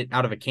rather eat it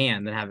out of a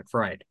can than have it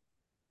fried.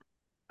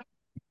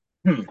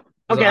 Hmm.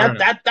 So Okay, I don't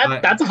know.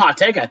 that's a hot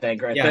take, I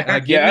think, right Yeah, there.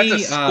 give Yeah, that's a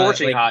me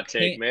scorching like hot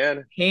take,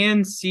 man.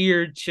 pan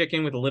seared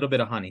chicken with a little bit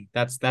of honey.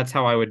 That's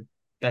how I would.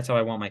 That's how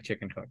I want my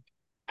chicken cooked.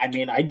 I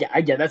mean, I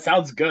get that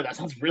sounds good. That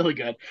sounds really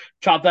good.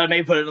 Chop that,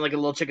 maybe put it in like a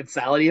little chicken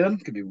salad, even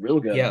could be real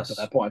good at Yes,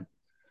 that point.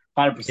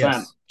 100%.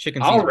 yes,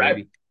 chicken All Caesar, right.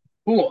 baby.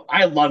 Cool.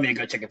 I love me a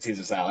good chicken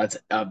Caesar salad.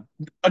 That's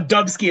a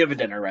Dubsky of a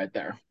dinner right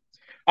there.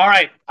 All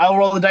right. I'll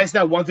roll the dice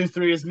now. 1 through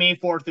 3 is me.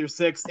 4 through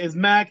 6 is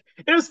Mac.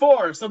 It is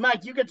 4. So,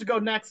 Mac, you get to go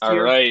next All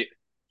here. right.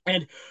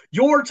 And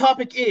your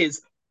topic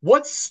is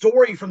what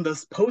story from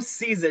this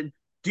postseason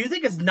do you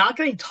think is not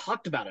getting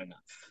talked about enough?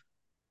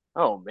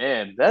 Oh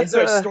man, Is that's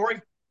there a a.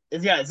 story?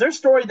 Is there a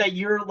story that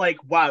you're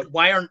like, wow,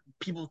 why aren't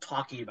people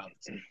talking about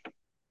this?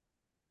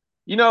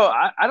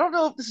 I don't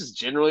know if this is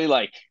generally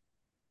like.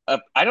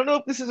 I don't know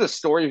if this is a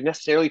story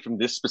necessarily from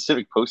this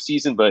specific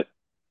postseason, but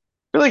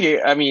I feel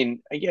like I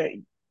mean, yeah,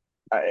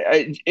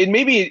 and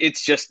maybe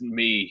it's just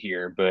me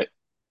here, but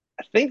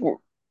I think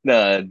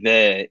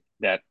the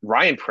that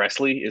Ryan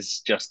Presley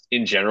is just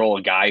in general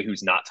a guy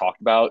who's not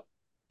talked about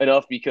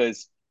enough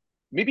because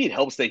maybe it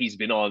helps that he's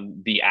been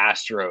on the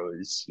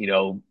Astros,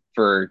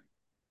 for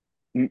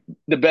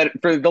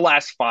the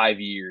last 5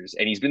 years,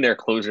 and he's been their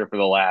closer for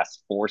the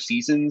last 4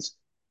 seasons.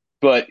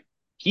 But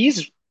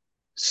he's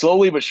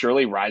slowly but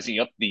surely rising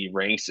up the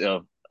ranks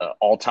of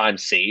all-time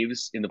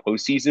saves in the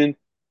postseason,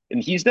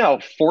 and he's now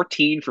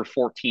 14 for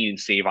 14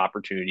 save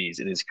opportunities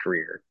in his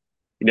career.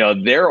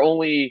 There are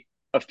only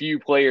a few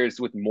players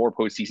with more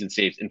postseason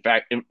saves. In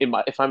fact,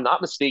 if I'm not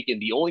mistaken,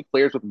 the only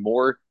players with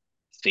more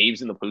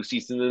saves in the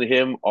postseason than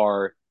him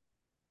are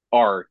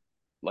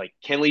like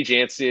Kenley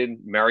Jansen,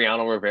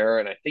 Mariano Rivera,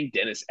 and I think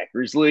Dennis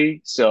Eckersley.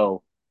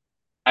 So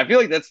I feel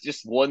like that's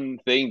just one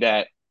thing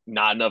that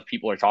not enough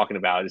people are talking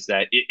about is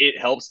that it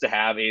helps to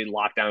have a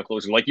lockdown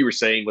closer, like you were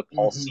saying with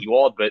Paul Mm-hmm.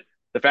 Sewald, but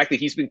the fact that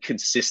he's been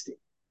consistent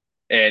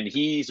and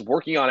he's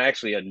working on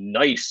actually a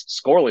nice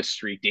scoreless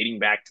streak dating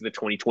back to the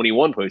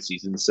 2021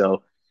 postseason.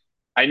 So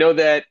I know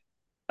that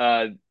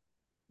uh,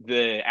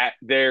 the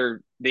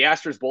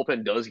Astros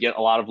bullpen does get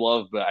a lot of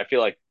love, but I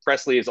feel like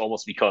Presley has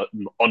almost become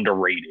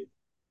underrated,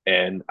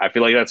 and I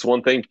feel like that's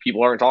one thing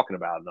people aren't talking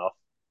about enough.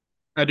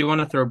 I do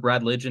want to throw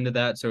Brad Lidge into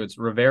that. So it's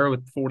Rivera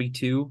with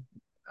 42,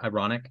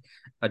 ironic.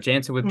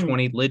 Jansen with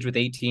 20, Lidge with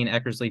 18,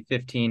 Eckersley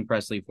 15,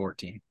 Presley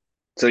 14.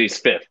 So he's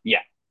fifth.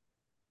 Yeah.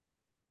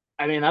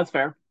 I mean, that's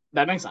fair.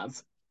 That makes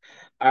sense.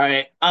 All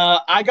right.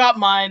 I got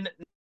mine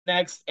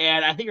next,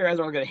 and I think you guys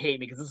are all going to hate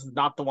me because this is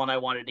not the one I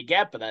wanted to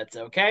get, but that's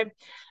okay.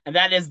 And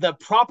that is the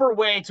proper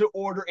way to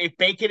order a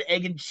bacon,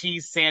 egg, and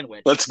cheese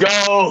sandwich. Let's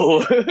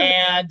go.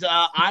 And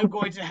I'm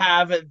going to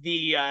have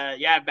the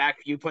Mac,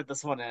 you put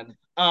this one in.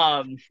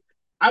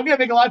 I'm gonna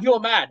make a lot of people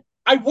mad.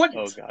 I wouldn't.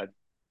 Oh God.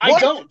 I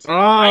don't.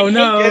 Oh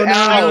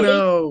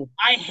no.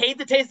 I hate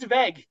the taste of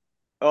egg.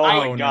 Oh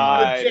my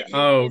God.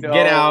 Oh,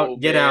 no,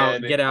 get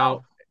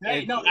out.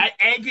 No,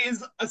 egg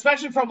is,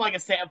 especially from like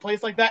a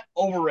place like that,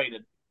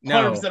 overrated.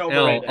 100%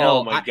 overrated.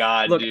 Oh my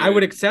God. Look, dude. I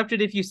would accept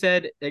it if you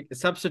said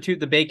substitute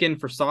the bacon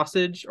for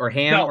sausage or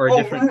ham or a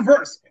different.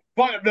 Reverse.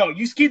 But no,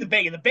 you keep the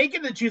bacon. The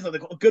bacon and the cheese are the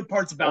good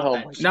parts about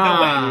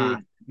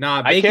that.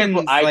 Nah, I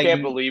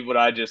can't believe what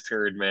I just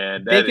heard,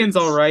 man. Bacon's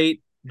all right,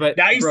 but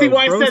now you see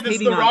why I said this is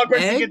the wrong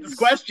person to get this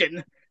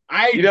question.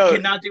 I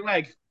cannot do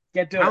egg.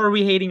 Why are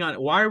we hating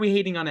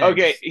on eggs?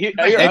 Okay,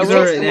 eggs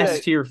are an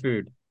S tier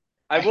food.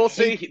 I will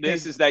say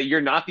this is that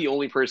you're not the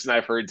only person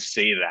I've heard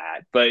say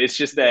that, but it's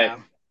just that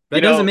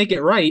that doesn't make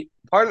it right.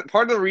 Part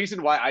of the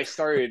reason why I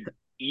started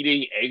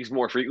eating eggs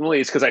more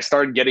frequently is because I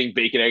started getting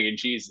bacon, egg, and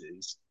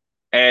cheeses.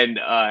 And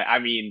I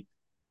mean,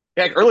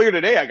 heck, earlier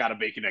today I got a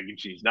bacon, egg, and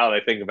cheese. Now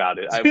that I think about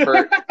it,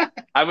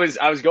 I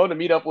was going to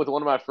meet up with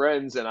one of my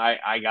friends, and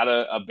I got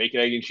a bacon,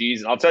 egg, and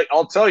cheese. And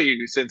I'll tell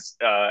you, since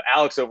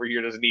Alex over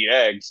here doesn't eat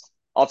eggs,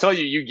 I'll tell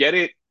you, you get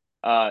it.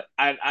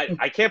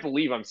 I can't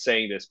believe I'm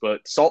saying this,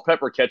 but salt,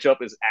 pepper, ketchup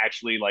is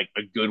actually like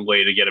a good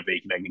way to get a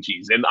bacon, egg, and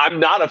cheese. And I'm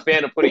not a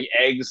fan of putting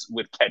eggs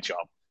with ketchup.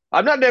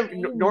 I'm not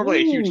normally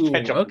a huge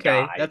ketchup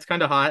guy. That's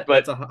kind of hot.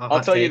 But hot I'll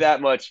tell take. you that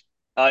much.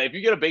 If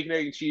you get a bacon,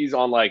 egg, and cheese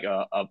on like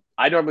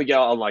I normally get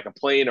on like a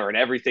plain or an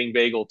everything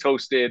bagel,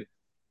 toasted,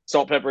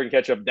 salt, pepper, and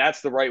ketchup.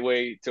 That's the right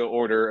way to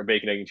order a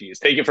bacon, egg, and cheese.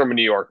 Take it from a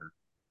New Yorker.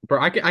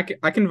 Bro, I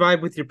can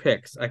vibe with your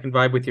picks.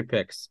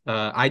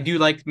 I do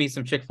like me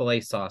some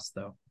Chick-fil-A sauce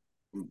though.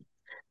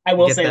 I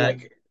will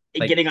say,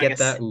 getting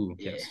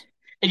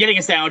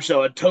a sandwich,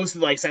 though, a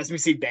toasted like sesame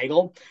seed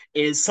bagel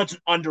is such an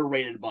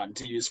underrated bun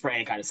to use for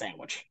any kind of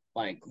sandwich.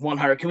 Like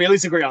 100. Can we at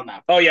least agree on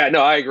that? Oh yeah,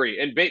 no, I agree.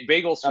 And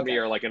bagels for me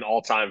are like an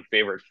all-time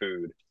favorite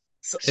food.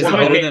 So, is it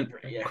better than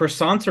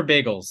croissants or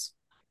bagels?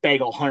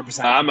 Bagel,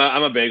 100%. I'm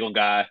a bagel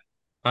guy.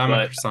 I'm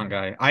a croissant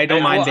guy. I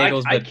don't mind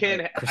bagels, but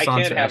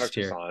croissants are S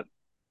tier.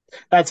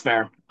 That's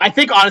fair. I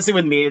think honestly,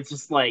 with me, it's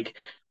just like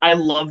I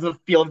love the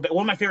feel of it.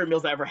 One of my favorite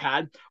meals I ever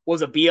had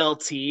was a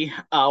BLT,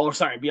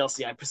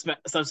 BLC. I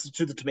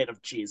substitute the tomato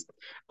for cheese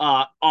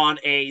on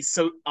a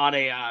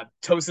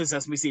toasted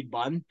sesame seed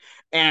bun,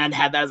 and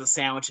had that as a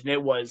sandwich, and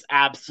it was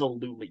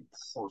absolutely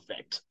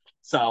perfect.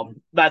 So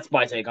that's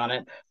my take on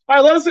it.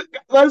 All right,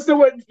 let us know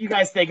what you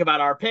guys think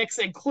about our picks,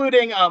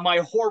 including my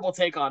horrible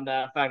take on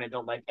the fact I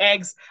don't like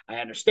eggs. I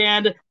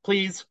understand.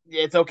 Please,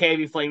 it's okay if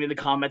you flame me in the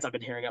comments. I've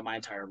been hearing it my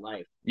entire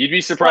life. You'd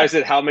be surprised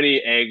at how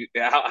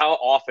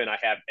often I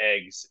have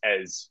eggs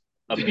as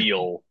a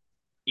meal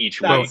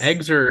each week. Bro,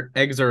 eggs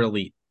are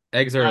elite.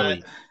 Eggs are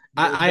elite.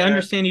 I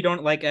understand you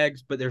don't like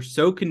eggs, but they're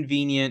so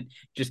convenient.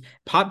 Just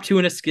pop two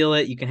in a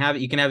skillet. You can have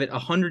it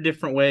 100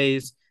 different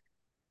ways.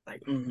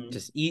 Like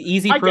just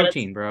easy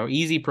protein, bro.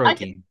 Easy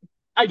protein.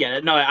 I get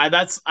it. No,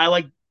 I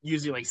like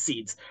using like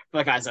seeds.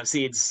 Like guys have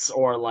seeds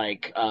or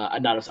like a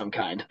nut of some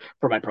kind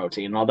for my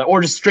protein and all that, or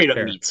just straight up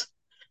meat.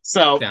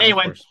 So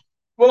anyway,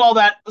 with all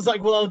that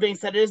being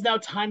said, it is now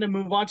time to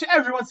move on to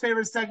everyone's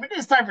favorite segment. It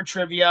is time for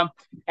trivia,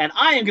 and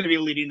I am going to be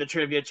leading the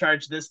trivia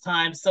charge this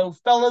time. So,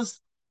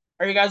 fellas,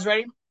 are you guys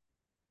ready?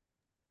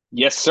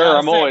 Yes, sir.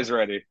 I'm always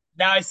ready.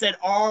 Now I said,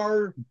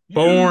 are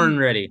born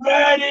ready?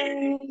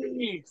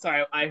 Ready?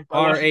 Sorry,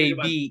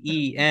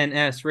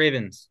 RAVENS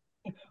Ravens.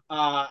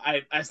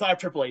 I saw a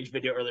Triple H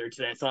video earlier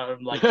today, so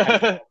I'm like,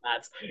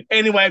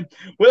 anyway.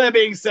 With that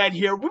being said,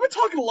 here we've been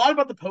talking a lot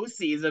about the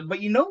postseason, but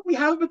we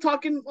haven't been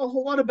talking a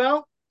whole lot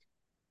about.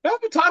 We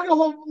haven't been talking a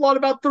whole lot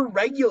about the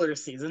regular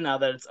season now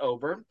that it's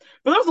over.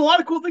 But there's a lot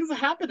of cool things that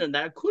happened in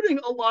that, including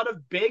a lot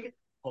of big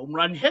home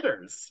run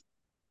hitters.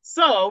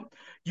 So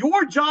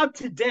your job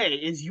today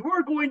is you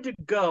are going to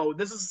go.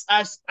 This is,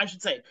 I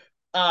should say,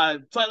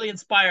 slightly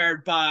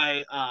inspired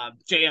by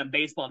JM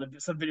Baseball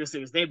and some video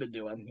series they've been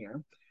doing here.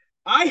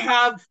 I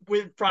have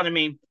in front of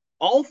me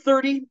all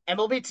 30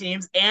 MLB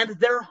teams and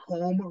their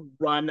home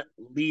run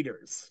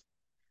leaders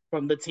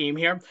from the team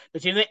here.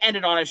 The team they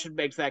ended on, I should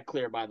make that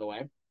clear, by the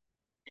way.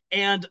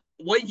 And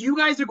what you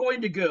guys are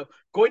going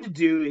to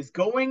do is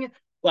going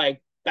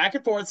like back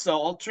and forth. So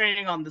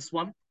alternating on this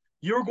one,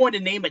 you're going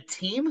to name a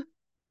team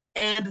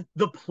and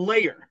the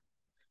player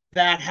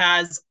that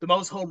has the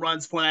most home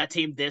runs for that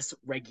team this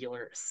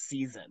regular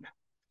season.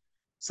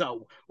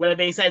 So, with that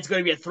being said, it's going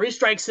to be a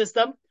three-strike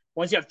system.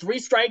 Once you have three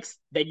strikes,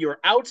 then you're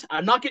out.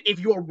 I'm not going. If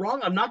you're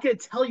wrong, I'm not going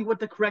to tell you what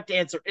the correct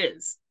answer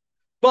is,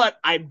 but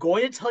I'm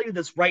going to tell you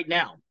this right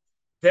now.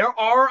 There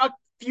are a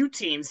few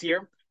teams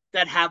here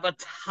that have a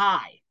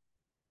tie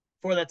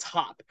for the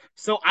top,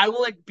 so I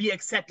will be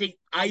accepting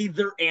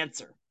either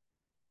answer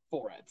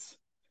for it.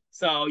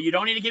 So you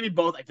don't need to give me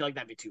both. I feel like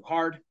that'd be too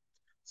hard.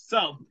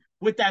 So,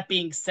 with that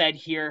being said,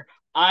 here,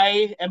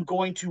 I am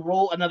going to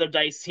roll another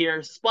dice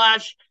here.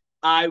 Splash,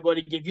 I want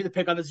to give you the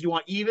pick on this. You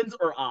want evens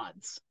or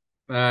odds?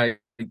 Uh,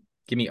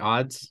 give me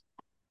odds.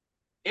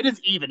 It is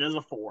even. It is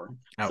a four.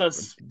 Oh,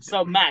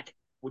 So Mac,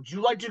 would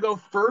you like to go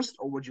first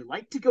or would you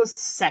like to go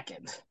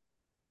second?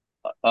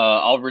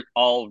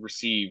 I'll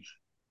receive.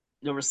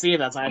 You'll receive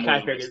that. So I I'm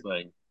kind of winning this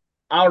figured. thing.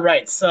 All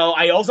right. So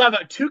I also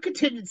have two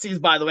contingencies,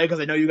 by the way, because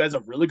I know you guys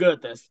are really good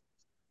at this.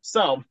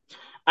 So,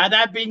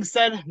 that being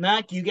said,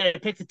 Mac, you get to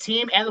pick the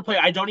team and the player.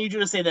 I don't need you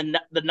to say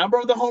the number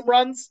of the home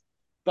runs,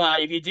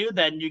 but if you do,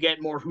 then you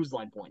get more whose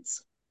line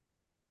points.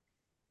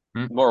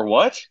 More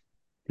what?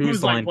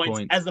 who's Line line points,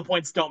 points? as the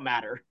points don't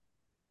matter.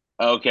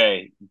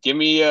 Okay, give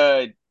me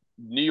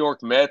New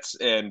York Mets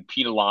and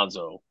Pete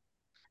Alonso.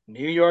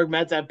 New York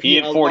Mets at He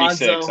Pete had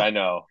 46. Alonso. I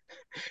know.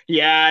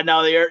 Yeah,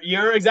 no,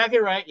 you're exactly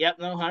right. Yep,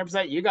 no,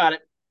 100%. You got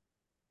it.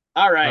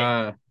 All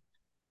right. Uh,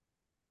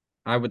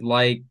 I would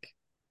like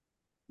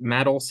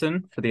Matt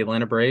Olson for the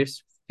Atlanta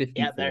Braves, Yeah,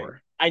 there.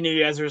 54. I knew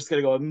you guys were just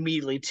gonna go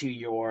immediately to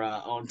your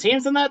own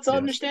teams, and that's Yes.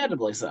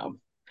 understandably so.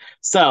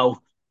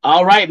 So,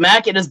 all right,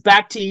 Mac, it is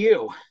back to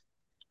you.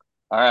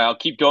 All right, I'll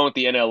keep going with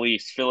the NL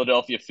East.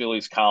 Philadelphia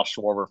Phillies, Kyle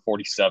Schwarber,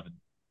 47.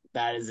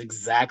 That is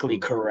exactly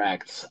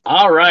correct.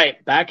 All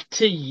right, back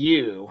to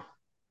you.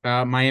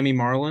 Miami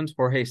Marlins,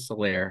 Jorge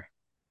Soler.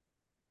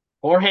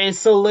 Jorge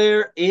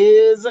Soler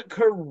is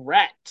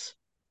correct.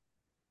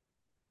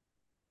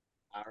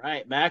 All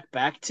right, Mac,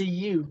 back to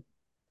you.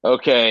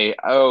 Okay.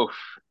 Oh,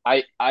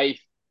 I I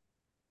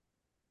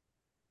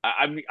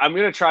I'm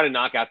gonna try to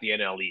knock out the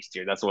NL East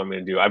here. That's what I'm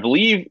gonna do. I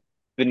believe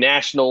the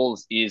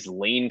Nationals is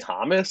Lane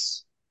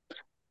Thomas.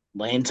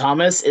 Lane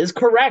Thomas is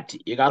correct.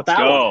 You got Let's that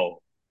one.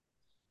 go.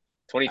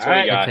 2020 All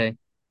right, guy. Okay.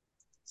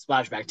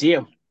 Splash, back to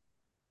you.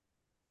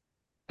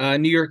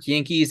 New York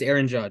Yankees,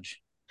 Aaron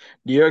Judge.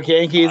 New York Oh,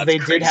 Yankees, that's they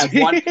did have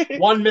crazy.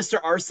 one Mr.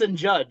 Arson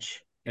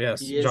Judge.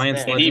 Yes, He is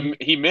Giants there. And legend.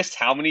 he missed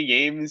how many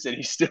games and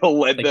he still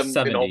led Like them in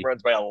home 70.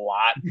 runs by a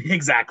lot.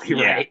 Exactly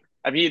Yeah. right.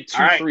 I mean, he had All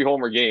two right.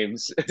 3-homer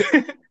games.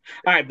 All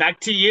right, back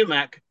to you,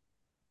 Mac.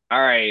 All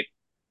right.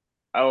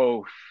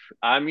 Oh,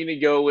 I'm gonna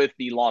go with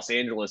the Los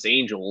Angeles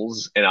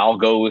Angels, and I'll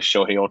go with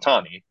Shohei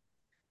Ohtani.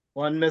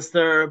 One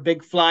Mr.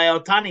 Big Fly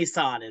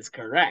Otani-san is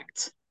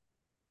correct.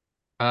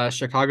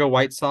 Chicago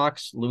White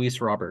Sox, Luis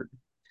Robert.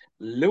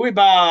 Louis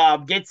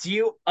Bob gets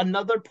you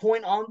another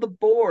point on the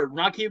board.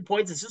 Not keeping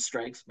points, it's just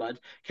strikes, but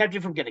kept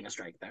you from getting a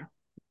strike there.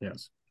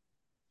 Yes.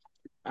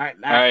 All right, All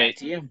Mac, back right.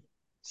 to you.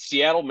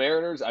 Seattle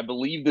Mariners, I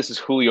believe this is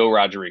Julio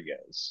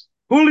Rodriguez.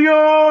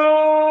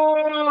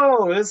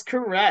 Julio is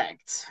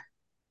correct.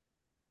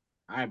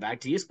 All right, back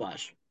to you,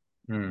 Splash.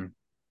 Hmm.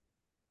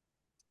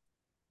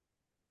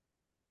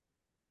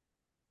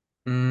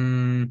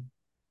 Mm,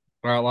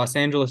 Los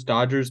Angeles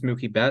Dodgers,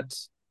 Mookie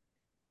Betts.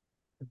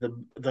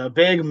 The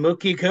big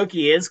Mookie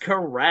Cookie is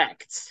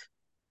correct.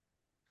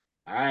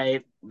 All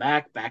right,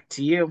 Mac, back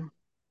to you.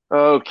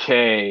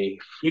 Okay.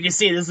 You can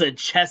see this is a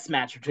chess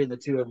match between the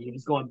two of you,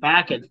 just going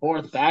back and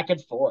forth, back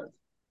and forth.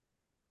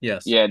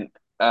 Yes. Yeah.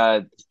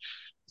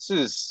 This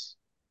is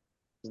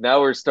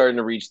now we're starting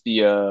to reach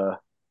the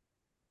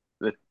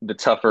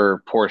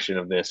tougher portion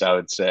of this, I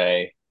would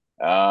say.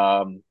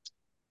 Um,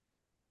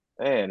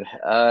 man,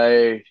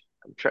 I'm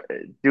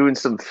doing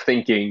some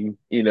thinking.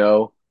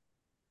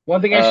 One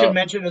thing I should Uh,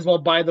 mention as well,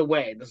 by the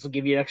way, this will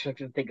give you an extra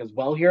to think as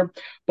well here.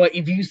 But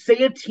if you say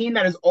a team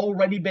that has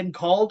already been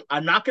called,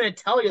 I'm not going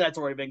to tell you that's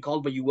already been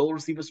called, but you will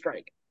receive a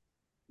strike.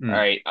 all Hmm.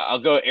 right, I'll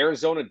go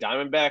Arizona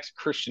Diamondbacks,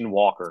 Christian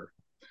Walker.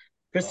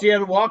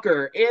 Christian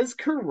Walker is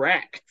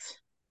correct.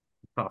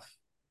 Tough.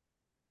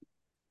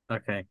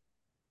 Okay.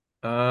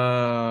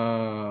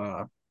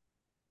 Uh,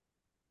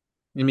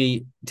 you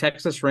mean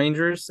Texas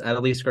Rangers,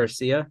 Adolis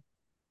Garcia.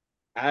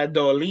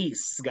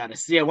 Adolis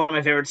Garcia, one of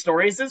my favorite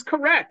stories, is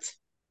correct.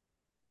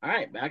 All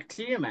right, back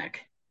to you,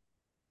 Mac.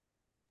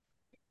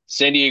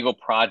 San Diego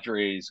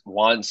Padres,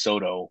 Juan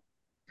Soto.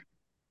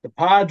 The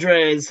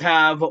Padres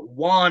have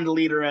one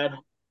leader at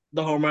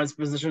the home runs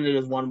position. It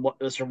is one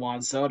Mr.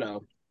 Juan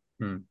Soto.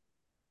 Hmm.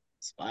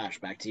 Splash,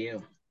 back to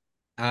you.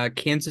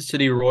 Kansas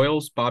City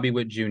Royals, Bobby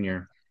Witt Jr.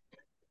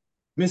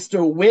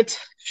 Mr. Wit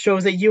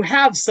shows that you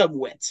have some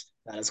wit.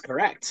 That is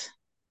correct.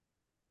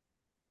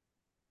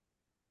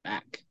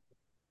 Back.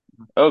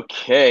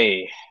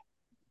 Okay.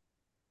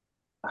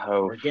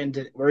 Oh,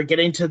 We're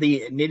getting to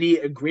the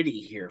nitty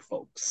gritty here,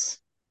 folks.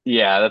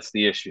 yeah, that's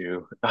the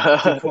issue.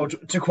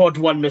 To quote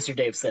one Mr.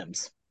 Dave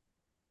Sims.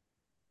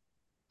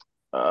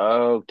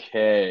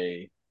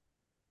 Okay.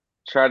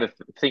 Try to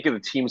think of the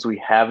teams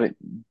we haven't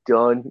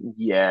done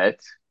yet.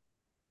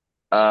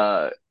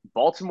 Uh,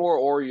 Baltimore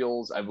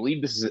Orioles. I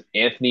believe this is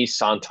Anthony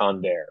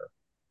Santander.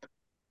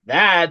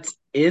 That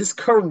is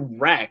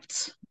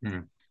correct. Hmm.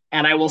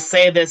 And I will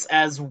say this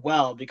as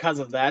well because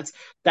of that.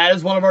 That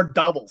is one of our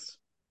doubles.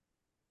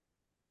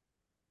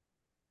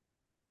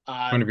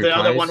 One of your The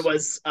other one ties.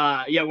 was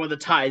one of the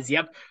ties.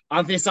 Yep,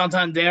 Anthony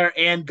Santander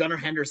and Gunnar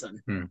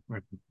Henderson.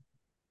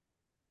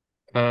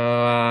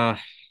 Uh,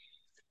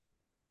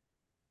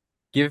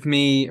 Give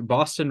me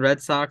Boston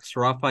Red Sox,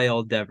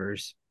 Rafael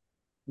Devers.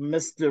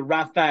 Mr.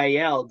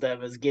 Rafael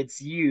Devers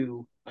gets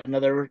you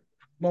another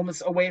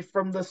moments away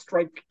from the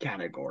strike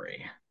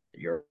category.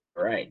 You're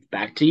right.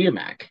 Back to you,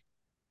 Mac.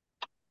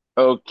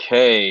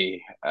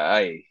 Okay.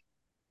 I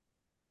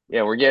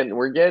Yeah, we're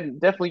getting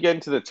definitely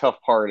getting to the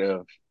tough part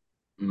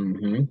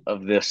Mm-hmm.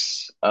 of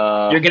this.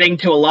 You're getting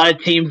to a lot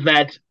of teams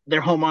that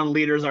their home run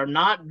leaders are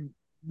not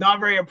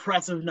very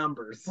impressive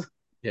numbers.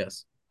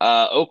 Yes.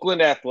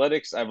 Oakland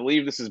Athletics. I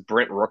believe this is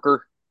Brent Rooker.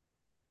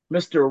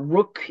 Mr.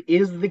 Rook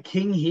is the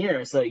king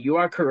here, so you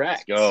are Let's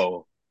correct.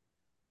 go.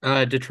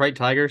 Detroit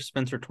Tigers,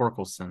 Spencer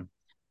Torkelson.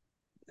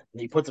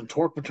 You put some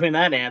torque between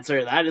that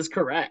answer. That is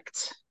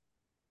correct.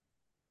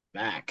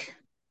 Mac.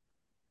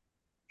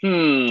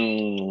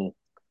 Hmm.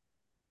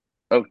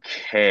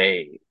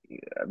 Okay.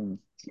 Um,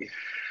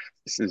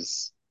 this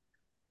is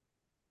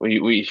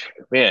we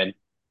man.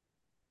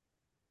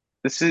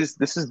 This is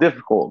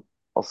difficult.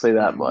 I'll say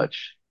that Mm-hmm.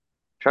 much.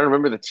 Trying to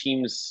remember the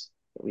teams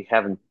that we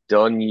haven't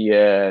done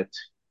yet.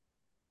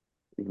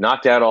 We've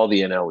knocked out all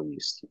the NL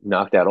East. We've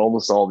knocked out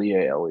almost all the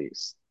AL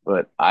East.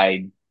 But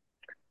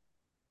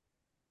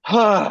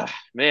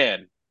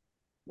man,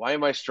 why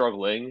am I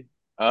struggling?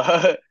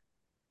 Uh,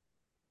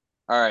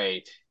 all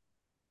right.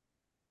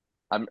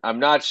 I'm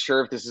not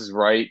sure if this is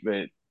right,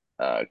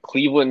 but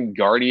Cleveland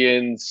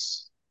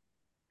Guardians.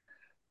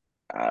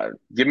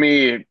 Give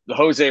me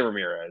Jose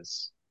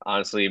Ramirez.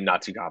 Honestly, I'm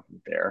not too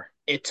confident there.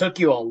 It took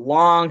you a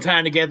long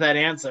time to get that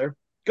answer.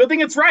 Good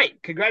thing it's right. Okay,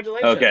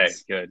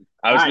 Congratulations. good.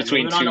 I All was right,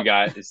 between moving on two to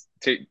guys,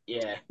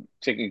 yeah.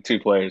 taking two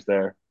players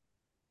there.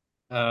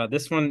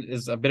 This one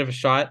is a bit of a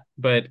shot,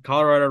 but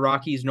Colorado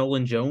Rockies,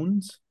 Nolan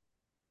Jones.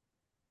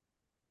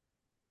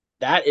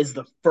 That is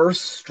the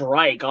first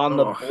strike on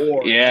the Oh,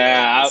 board there.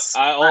 Yeah,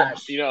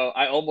 Splash.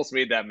 I almost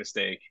made that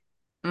mistake.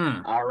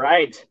 All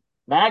right.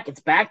 Mac,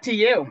 it's back to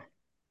you.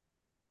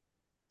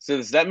 So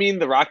does that mean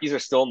the Rockies are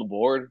still on the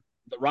board?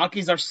 The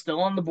Rockies are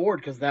still on the board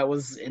because that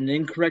was an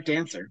incorrect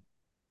answer.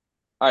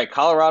 All right,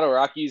 Colorado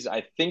Rockies.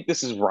 I think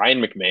this is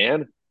Ryan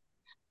McMahon.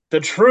 The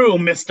true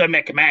Mr.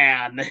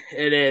 McMahon.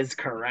 It is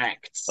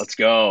correct. Let's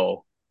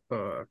go.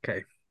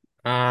 Okay.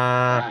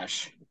 Uh,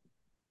 Splash.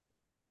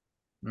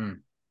 hmm.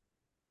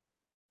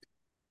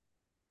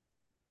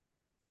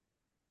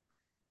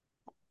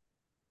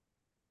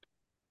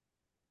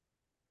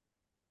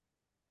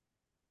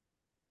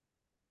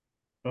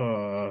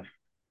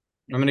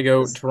 I'm gonna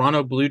go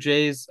Toronto Blue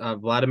Jays,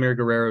 Vladimir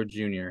Guerrero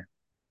Jr.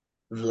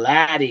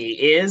 Vladdy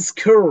is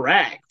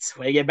correct.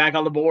 Way to get back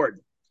on the board.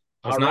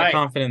 Was All not right.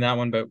 confident in that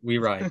one, but we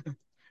ride.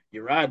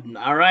 You're riding.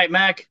 All right,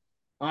 Mac.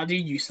 Dude,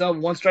 you still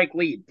have one strike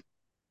lead.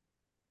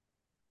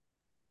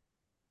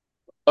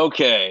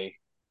 Okay,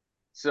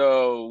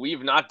 so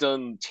we've not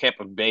done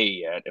Tampa Bay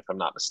yet, if I'm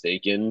not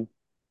mistaken.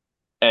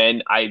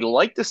 And I'd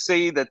like to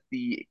say that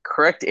the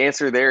correct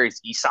answer there is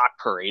Isak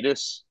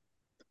Paredes.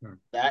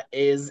 That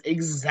is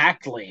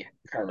exactly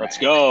Let's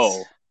correct.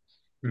 go.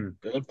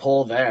 Good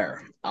pull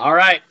there. All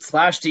right,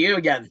 Slash to you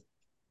again.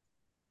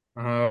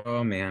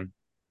 Oh man.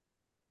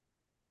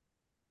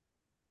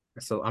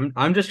 So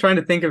I'm just trying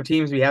to think of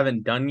teams we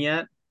haven't done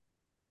yet.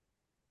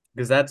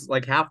 Because that's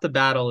like half the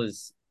battle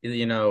is,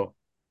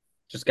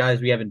 just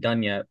guys we haven't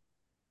done yet.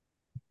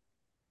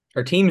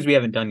 Or teams we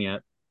haven't done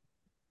yet.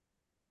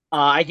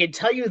 I can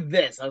tell you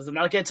this. I'm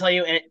not going to tell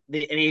you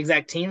any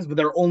exact teams, but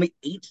there are only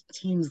 8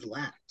 teams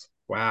left.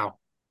 Wow.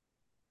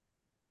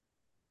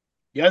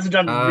 You guys have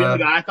done really Uh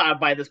good. I thought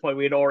by this point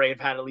we'd already have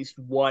had at least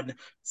one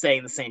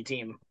saying the same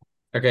team.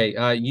 okay.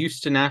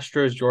 Houston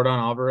Astros, Jordan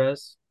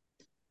Alvarez.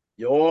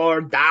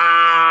 Your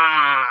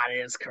that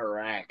is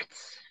correct.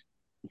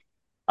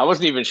 I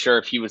wasn't even sure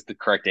if he was the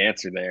correct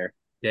answer there.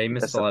 Yeah, he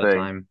missed That's a the lot of thing.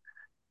 time.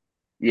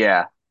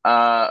 Yeah.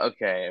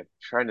 Okay. I'm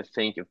trying to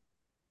think of.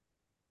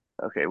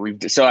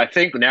 Okay, so I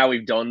think now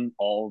we've done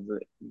all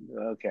the.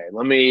 Okay,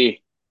 let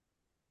me.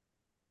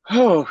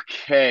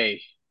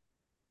 Okay.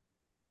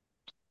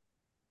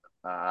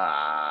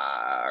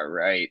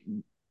 Right.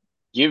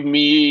 Give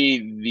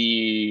me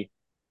the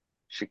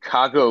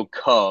Chicago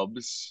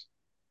Cubs,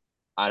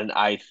 and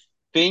I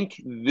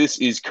think this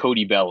is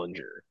Cody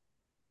Bellinger.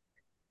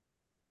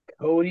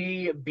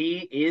 Cody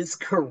B is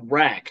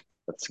correct.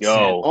 Let's And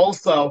go.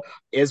 also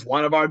is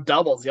one of our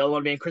doubles, the other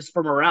one being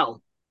Christopher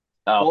Morel.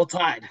 Oh, Both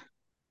tied. Tough.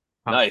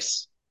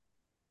 nice.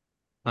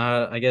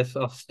 I guess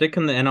I'll stick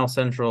in the NL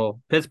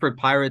Central. Pittsburgh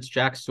Pirates,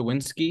 Jack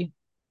Sawinski.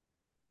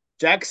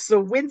 Jack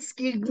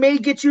Sawinski may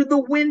get you the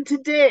win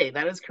today.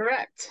 That is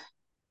correct.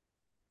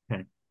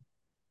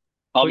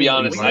 I'll be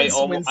Putting the honest. win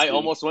in I Sawinski.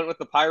 almost went with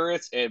the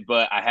Pirates,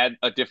 but I had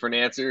a different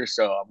answer,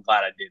 so I'm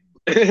glad I didn't.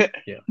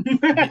 Yeah,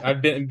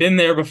 I've been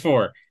there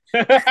before.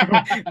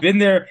 Been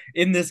there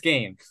in this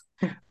game.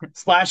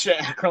 Splash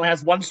currently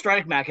has 1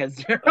 strike. Mac has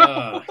 0.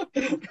 All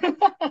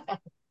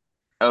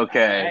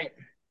Okay.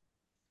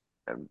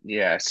 right.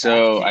 Yeah, Back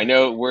so to I you.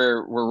 know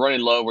we're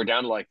running low. We're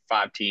down to like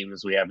 5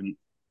 teams we haven't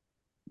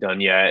done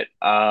yet.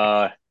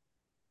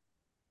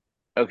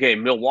 Okay,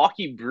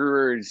 Milwaukee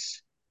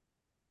Brewers.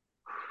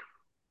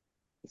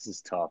 This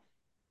is tough.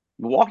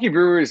 Milwaukee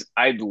Brewers,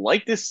 I'd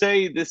like to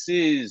say this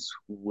is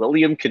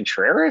William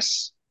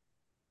Contreras.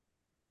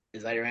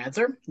 Is that your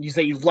answer? You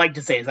say you'd like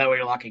to say. Is that what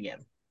you're locking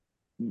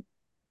in?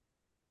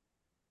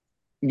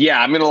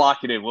 Yeah, I'm gonna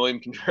lock it in. William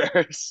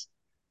Contreras.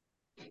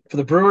 For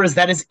the Brewers,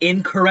 that is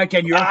incorrect,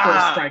 and your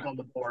first strike Ah, on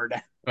the board.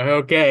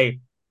 Okay,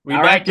 we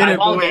All right, back in tie it,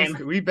 ball boys.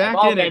 game. We Tie back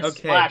ball in it. game. Okay,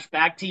 Splash.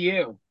 Back to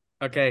you.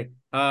 okay.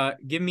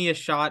 Give me a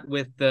shot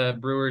with the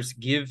Brewers.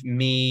 Give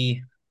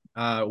me,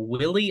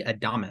 Willie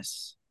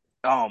Adames.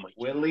 oh my God.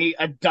 Willie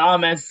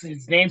Adames.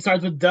 His name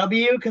starts with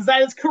W because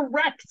that is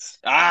correct.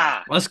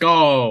 Ah, Let's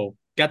go.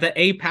 Got the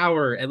A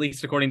power, at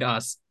least according to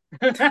us.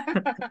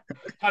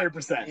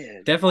 100%.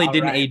 man. Definitely All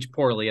didn't right. age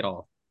poorly at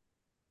all.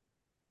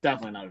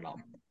 Definitely not at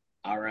all.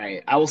 All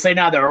right. I will say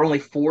now there are only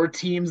 4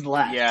 teams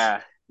left.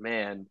 Yeah,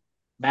 man.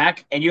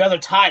 Mac, and you guys are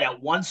tied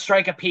at 1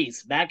 strike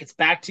apiece. Mac, it's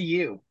back to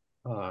you.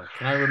 Can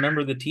I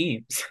remember the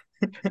teams?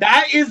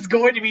 That is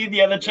going to be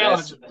the other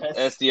challenge of That's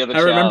this. the other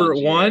I remember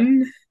challenge.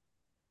 one.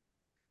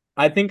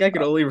 I think I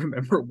could only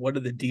remember one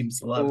of the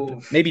teams left.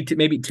 Oof. Maybe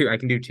two. I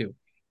can do two.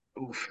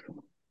 Oof.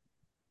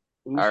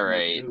 All Oof,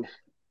 right. oof.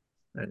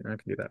 I can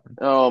do that one.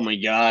 Oh my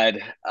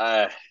God.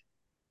 All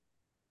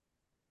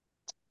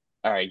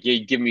right.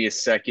 Give me a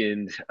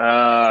second.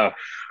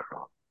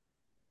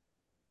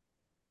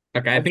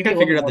 Okay, I I'll think give you I a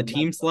little figured bit out more the than that.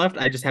 teams left.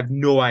 I just have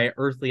no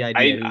earthly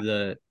idea I who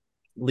the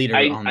leader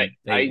on they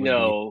I would be.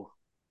 know.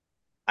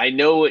 I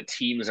know what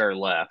teams are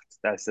left.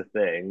 That's the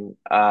thing.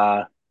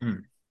 Hmm.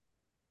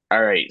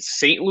 All right.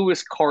 St.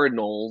 Louis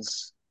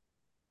Cardinals.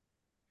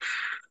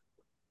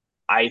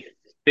 I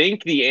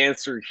think the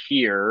answer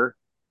here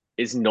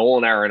is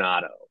Nolan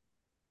Arenado.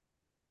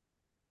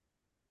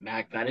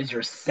 Mac, that is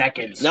your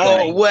second No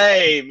strike.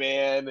 way,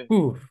 man.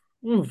 Oof,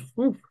 oof,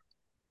 oof.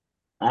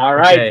 All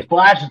right, Okay,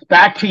 Splash, it's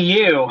back to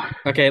you.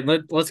 okay.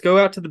 Let's go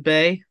out to the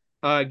Bay.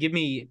 Give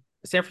me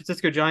San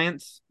Francisco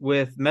Giants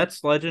with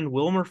Mets legend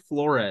Wilmer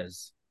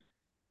Flores.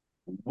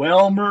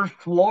 Wilmer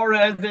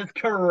Flores is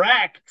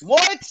correct.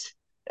 What?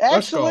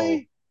 Let's go.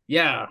 Actually?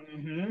 Yeah,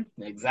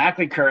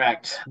 Exactly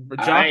correct. All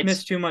Jock right.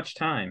 missed too much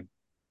time.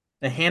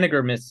 The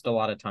Haniger missed a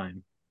lot of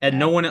time, and Yeah.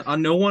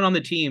 no one on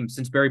the team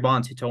since Barry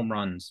Bonds hits home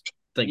runs.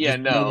 Like Yeah,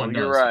 just no no, one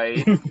you're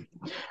does. right.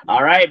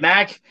 All right,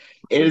 Mac, I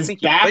it didn't is think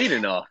he back played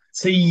enough.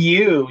 to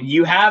you.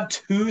 You have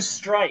 2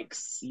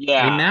 strikes. We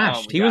Yeah. Oh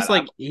matched. my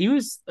God. He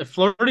was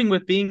flirting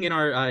with being in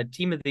our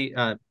team of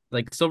the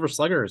like Silver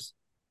Sluggers.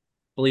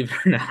 Believe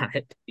it or not.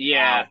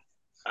 Yeah.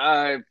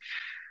 Wow. Uh,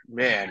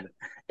 man.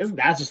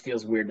 That just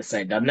feels weird to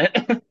say, doesn't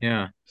it?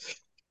 Yeah,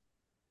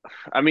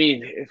 I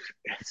mean,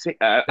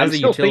 that was a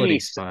utility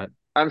spot.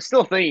 I'm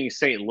still thinking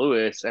St.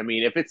 Louis. I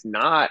mean, if it's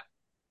not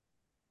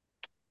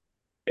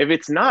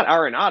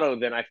Arenado,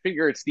 then I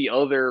figure it's the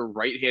other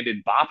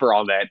right-handed bopper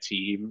on that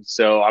team.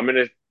 So I'm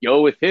gonna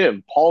go with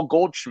him, Paul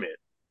Goldschmidt.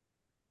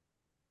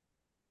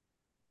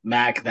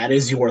 Mac, that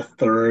is your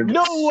third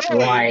No way,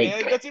 man.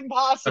 strike. That's Okay,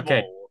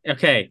 impossible.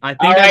 okay. I All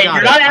think I right, got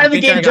you're it. not out I of the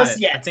think I game got just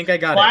it. I yet. think I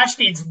got it. Flash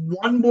needs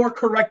one more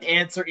correct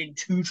answer in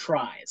 2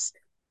 tries.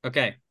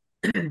 Okay,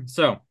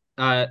 so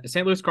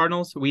St. Louis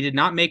Cardinals. We did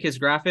not make his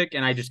graphic,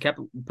 and I just kept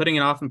putting it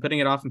off and putting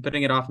it off and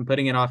putting it off and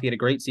putting it off. He had a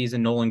great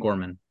season. Nolan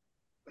Gorman.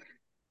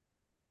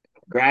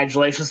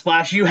 Congratulations,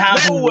 Splash. You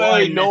have No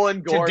way, won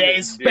Nolan Gorman,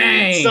 today's. dude.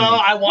 Bang! So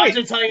I want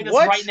Wait, to tell you this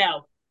what? right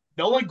now.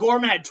 Nolan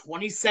Gorman had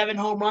 27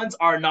 home runs,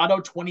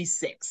 Arenado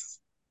 26.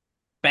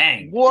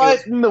 Bang! It was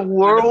What in the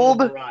one hell of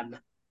world? a run.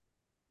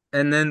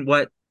 And then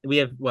what? We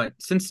have what?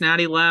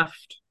 Cincinnati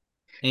left,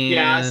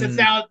 Yeah, and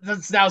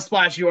since now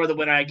Splash, you are the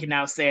winner. I can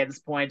now say at this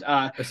point.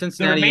 The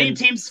Cincinnati remaining and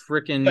teams,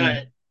 freaking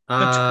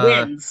the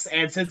Twins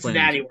and Twins.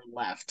 Cincinnati were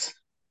left.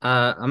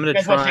 I'm You gonna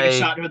guys want to take a try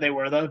shot who they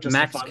were though, just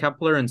Max for fun.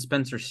 Kepler and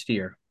Spencer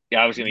Steer.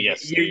 Yeah, I was gonna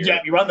guess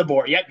Steer. You run the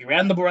board. Yep, you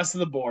ran the rest of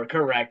the board.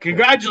 Correct.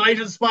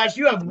 Congratulations, Splash.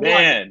 You have won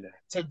Man,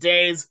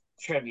 today's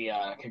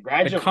trivia. The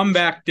Congratulations.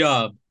 comeback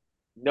dub.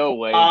 no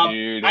way,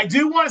 dude. I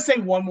do want to say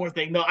one more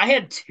thing though. I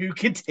had 2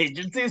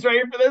 contingencies right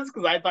here for this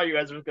because I thought you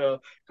guys were going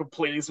to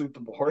completely sweep the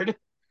board.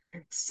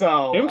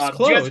 So It was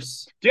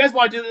close. Do you guys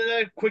want to do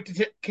the quick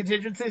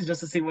contingencies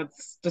just to see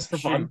what's just for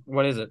fun?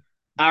 What is it?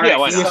 All Yeah, right.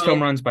 why not? Fewest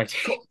home runs by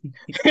team.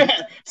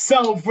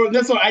 So for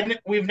this one,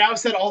 we've now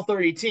said all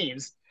 30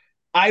 teams.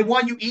 I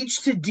want you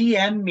each to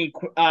DM me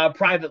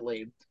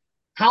privately.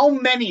 How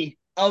many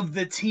of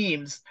the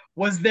teams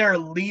was their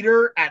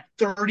leader at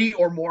 30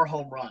 or more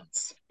home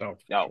runs? Oh,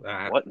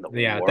 What in the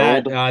that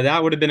world?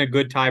 that would have been a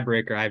good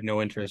tiebreaker. I have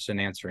no interest in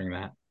answering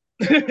that.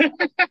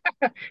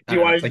 Do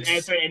you want to like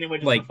answer it anyway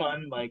just like for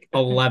fun? Like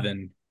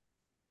 11.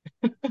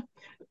 all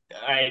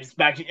right, it's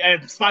back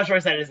to Splash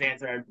already said his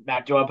answer.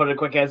 Mac, do you want to put in a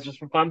quick answer just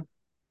for fun?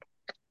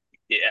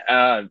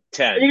 Yeah,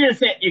 10. You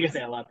can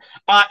say 11.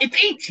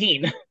 It's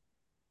 18.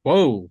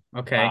 Whoa.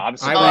 Okay. I'm I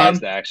surprised win.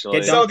 Get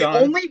actually. So dunked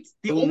on.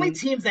 the only Boom.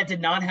 teams that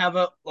did not have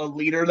a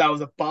leader that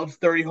was above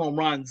 30 home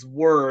runs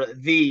were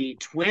the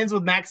Twins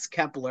with Max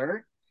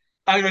Kepler.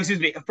 No, excuse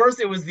me. First,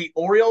 it was the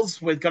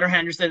Orioles with Gunnar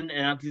Henderson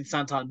and Anthony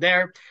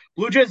Santander.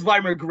 Blue Jays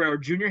Vladimir Guerrero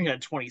Jr. He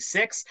had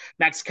 26.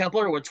 Max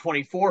Kepler with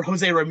 24.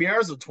 Jose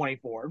Ramirez with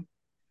 24.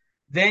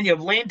 Then you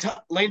have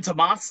Lane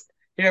Tomas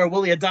here,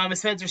 Willie Adames,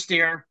 Spencer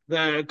Steer,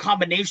 the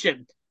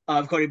combination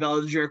of Cody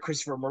Bellinger,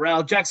 Christopher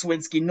Morel, Jack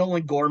Swinski,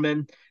 Nolan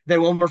Gorman,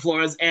 then Wilmer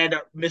Flores, and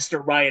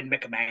Mr. Ryan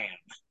McMahon.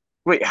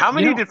 Wait, how You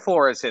many know, did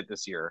Flores hit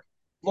this year?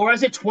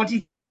 Flores at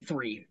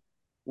 23,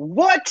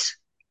 What?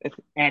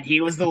 and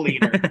he was the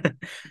leader.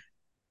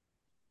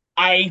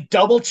 I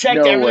double checked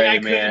No everything way, I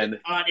could. man.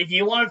 If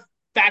you want to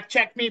fact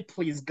check me,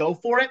 please go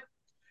for it.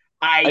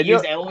 I I know.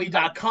 used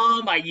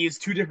LOE.com. I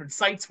used two different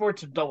sites for it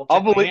to double I'll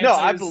check my believe. No,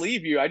 I answers.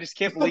 believe you. I just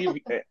can't believe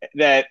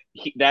that.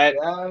 Yeah,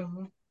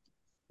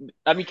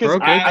 I mean, because bro,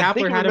 Gabe I Kapler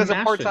think of had him him as a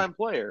mashing. part-time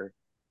player.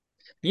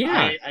 Yeah,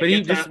 I but he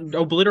get just that.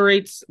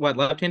 obliterates what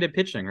left-handed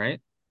pitching, right?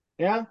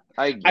 Yeah,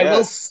 I I will.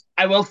 guess.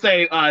 I will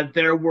say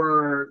there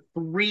were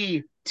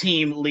three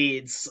team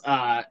leads,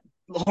 home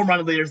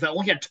run leaders that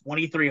only had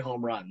 23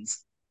 home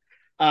runs.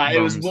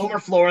 It was Bums. Wilmer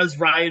Flores,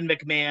 Ryan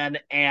McMahon,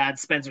 and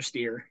Spencer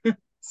Steer. Bro,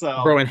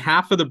 So and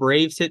half of the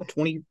Braves hit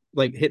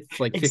like 50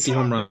 home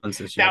exactly. runs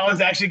this year. That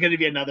was actually going to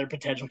be another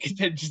potential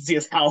contingency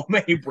is how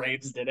many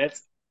Braves did it.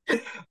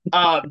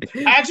 To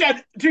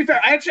be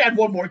fair, I actually had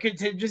one more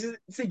contingency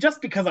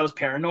just because I was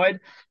paranoid.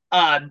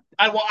 I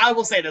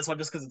will say this one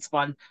just because it's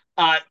fun.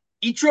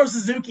 Ichiro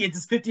Suzuki, it's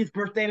his 50th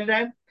birthday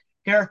today.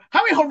 Here,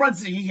 how many home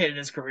runs did he hit in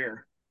his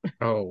career?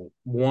 Oh,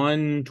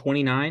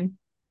 129?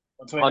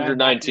 129, Mac.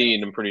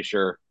 119, I'm pretty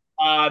sure.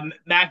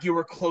 Mac, you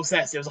were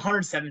closest. It was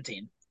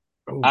 117.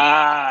 Oh,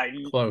 Ah,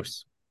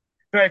 close.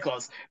 Very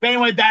close. But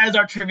anyway, that is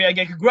our trivia.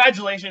 Again,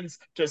 congratulations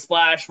to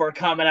Splash for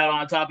coming out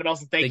on top. And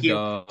also thank Big you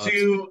dubs.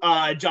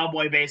 to John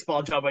Boy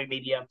Baseball, John Boy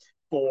Media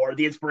for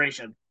the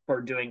inspiration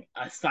for doing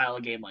a style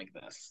of game like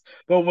this.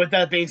 But with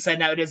that being said,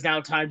 now it is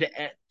now time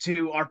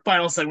to our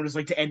final segment. Is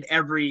like to end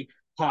every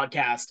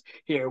podcast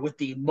here with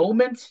the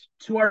moment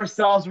to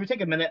ourselves. We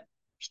take a minute,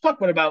 just talk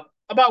about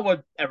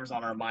whatever's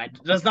on our mind.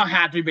 It does not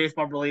have to be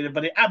baseball related,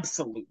 but it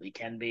absolutely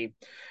can be.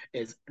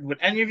 Would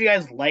any of you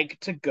guys like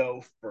to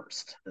go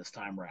first this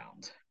time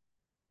around?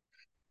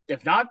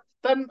 If not,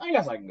 then I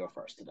guess I can go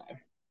first today.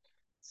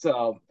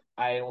 So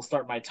I will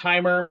start my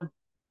timer.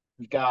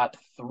 We've got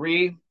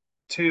 3,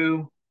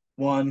 2,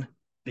 1,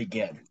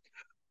 begin.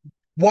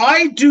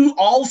 Why do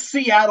all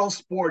Seattle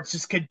sports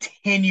just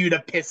continue to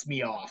piss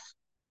me off?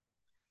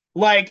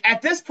 Like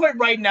at this point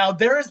right now,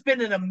 there has been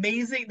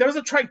there's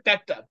a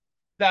trifecta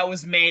that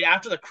was made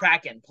after the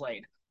Kraken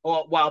played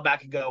a while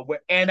back ago,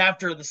 and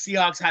after the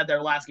Seahawks had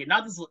their last game,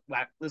 not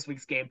this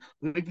week's game,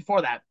 the week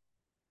before that,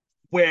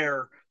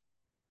 where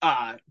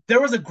there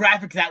was a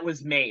graphic that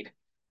was made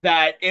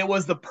that it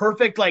was the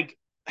perfect like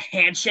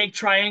handshake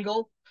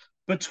triangle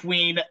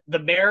between the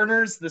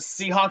Mariners, the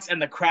Seahawks, and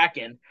the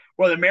Kraken,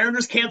 where the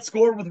Mariners can't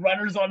score with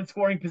runners on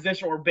scoring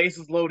position or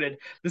bases loaded.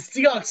 The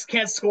Seahawks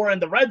can't score in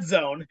the red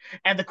zone,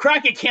 and the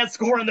Kraken can't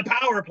score in the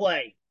power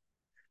play.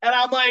 And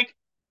I'm like,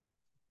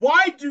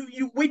 why do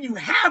you, when you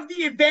have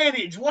the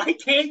advantage, why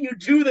can't you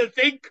do the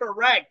thing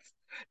correct?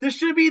 This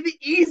should be the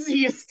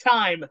easiest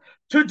time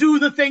to do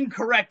the thing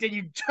correct, and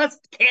you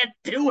just can't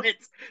do it.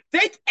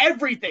 Think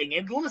everything,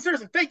 and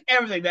listeners, think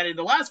everything that in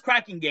the last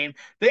Kraken game,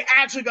 they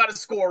actually got to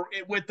score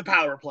it with the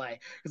power play.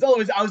 Because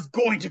otherwise, I was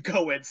going to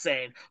go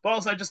insane. But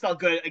also, I just felt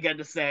good again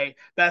to say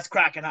that's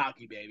Kraken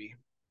hockey, baby.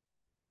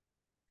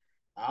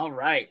 All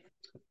right.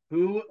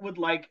 Who would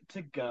like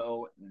to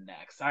go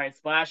next? All right,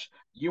 Splash,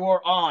 you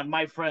are on,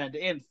 my friend,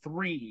 in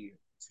 3,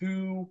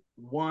 2,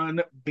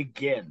 1,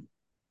 begin.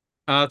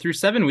 Through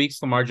 7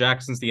 weeks, Lamar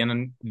Jackson's the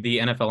NFL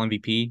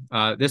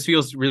MVP. This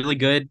feels really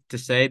good to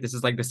say. This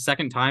is like the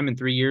second time in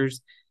 3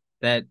 years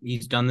that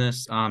he's done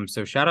this.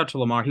 So shout out to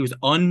Lamar. He was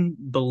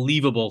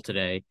unbelievable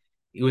today.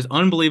 He was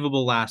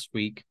unbelievable last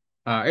week.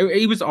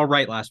 He was all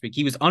right last week.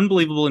 He was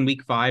unbelievable in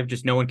week 5.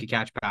 Just no one could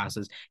catch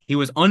passes. He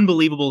was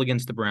unbelievable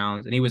against the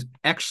Browns, and he was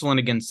excellent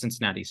against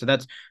Cincinnati. So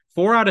that's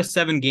 4 out of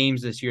 7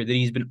 games this year that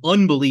he's been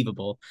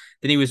unbelievable.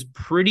 Then he was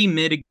pretty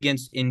mid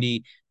against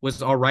Indy,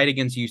 was all right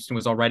against Houston,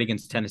 was all right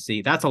against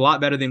Tennessee. That's a lot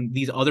better than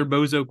these other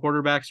bozo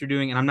quarterbacks are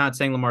doing. And I'm not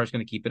saying Lamar is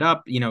going to keep it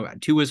up.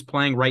 Tua's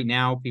playing right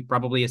now. He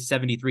probably has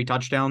 73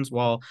 touchdowns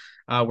while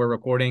we're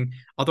recording.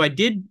 Although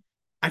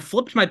I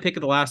flipped my pick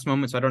at the last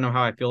moment, so I don't know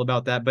how I feel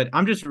about that. But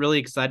I'm just really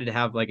excited to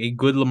have like a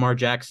good Lamar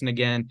Jackson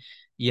again.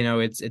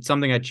 It's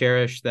something I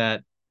cherish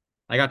that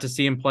I got to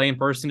see him play in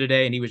person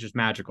today, and he was just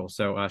magical.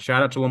 So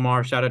shout out to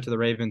Lamar, shout out to the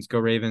Ravens, go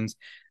Ravens.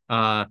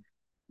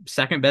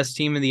 Second best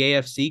team in the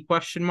AFC ?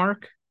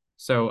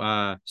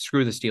 So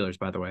screw the Steelers,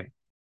 by the way.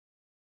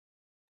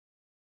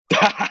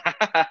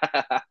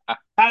 I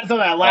saw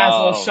that last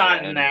little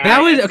shot in there. That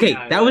was okay.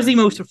 Yeah, That was the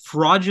most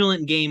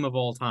fraudulent game of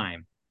all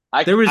time.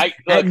 There was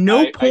at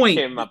no point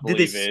cannot did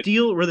believe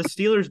it. were the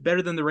Steelers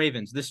better than the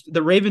Ravens.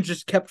 The Ravens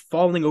just kept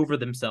falling over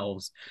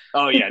themselves.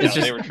 Oh yeah, It's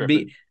no, they just were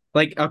tripping.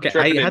 okay.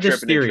 Tripping I and had this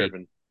tripping and theory.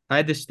 tripping. I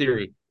had this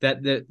theory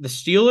that the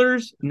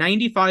Steelers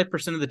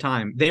 95% of the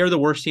time they are the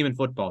worst team in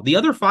football. The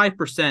other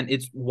 5%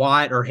 it's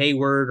Watt or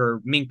Hayward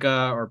or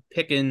Minka or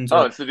Pickens Oh,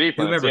 or it's the defense.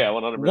 whomever. Yeah,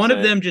 One of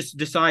 100%. them just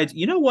decides,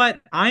 you know what?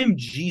 I'm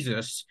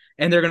Jesus,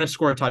 and they're going to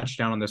score a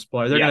touchdown on this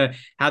play. They're Yeah. going to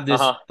have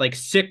this like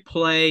sick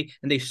play,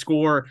 and they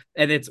score,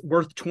 and it's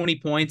worth 20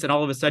 points, and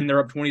all of a sudden they're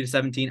up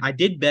 20-17. I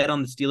did bet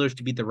on the Steelers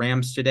to beat the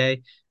Rams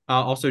today.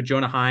 Also,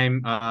 Jonah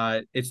Heim.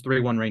 It's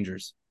 3-1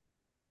 Rangers.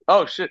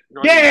 Oh shit!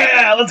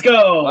 Yeah, let's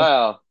go.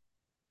 Wow.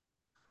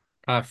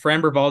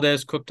 Framber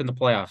Valdez cooked in the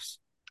playoffs.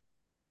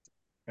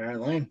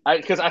 Apparently.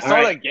 Because I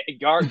saw that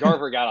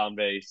Garver got on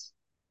base.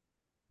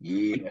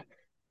 Yeah.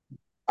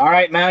 All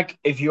right, Mac,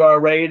 if you are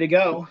ready to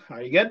go,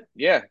 are you good?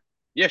 Yeah.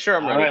 Yeah, sure,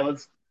 I'm ready. All right,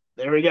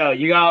 there we go.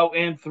 You go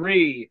in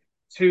 3,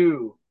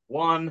 2,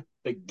 1,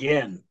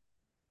 begin.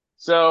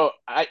 So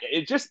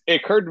it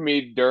occurred to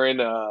me during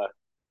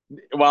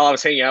while I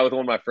was hanging out with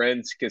one of my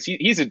friends, because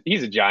he's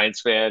a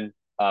Giants fan,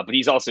 but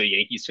he's also a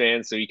Yankees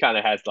fan, so he kind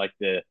of has like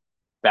the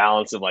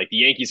balance of like the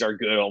Yankees are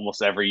good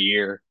almost every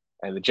year,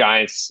 and the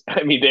Giants,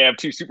 I mean, they have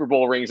 2 Super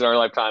Bowl rings in our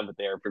lifetime, but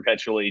they are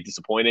perpetually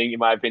disappointing in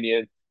my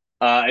opinion.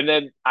 And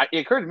then it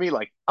occurred to me,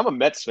 like, I'm a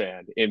Mets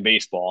fan in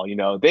baseball. You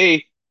know,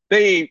 they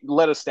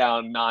let us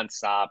down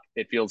nonstop.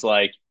 It feels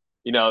like,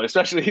 you know,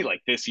 especially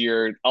like this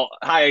year,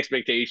 high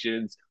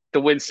expectations to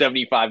win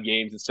 75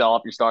 games and sell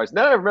off your stars.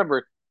 Now I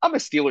remember I'm a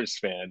Steelers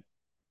fan.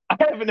 I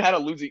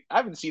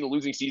haven't seen a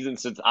losing season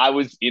since I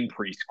was in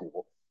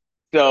preschool.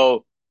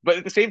 So, but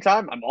at the same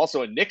time, I'm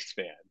also a Knicks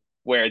fan,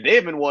 where they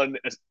haven't won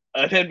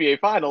an NBA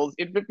Finals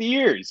in 50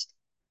 years.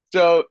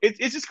 So it's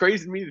just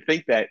crazy to me to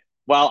think that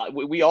while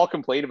we all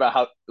complain about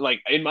how,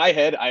 like, in my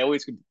head, I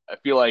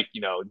feel like,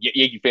 you know,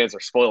 Yankee fans are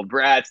spoiled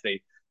brats.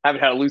 They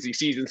haven't had a losing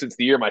season since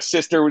the year my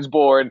sister was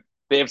born.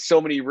 They have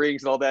so many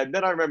rings and all that. And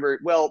then I remember,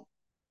 well,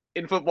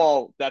 in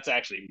football, that's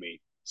actually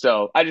me.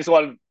 So I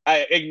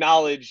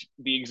acknowledge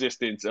the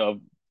existence of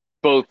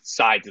both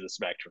sides of the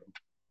spectrum.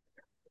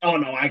 Oh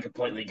no, I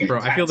completely get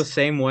Bro, that. I feel the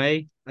same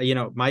way. You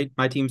know, my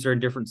teams are in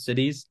different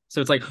cities,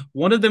 so it's like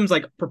one of them's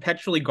like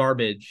perpetually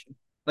garbage.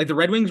 Like the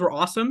Red Wings were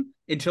awesome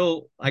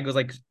until I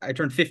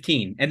turned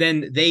 15, and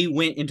then they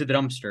went into the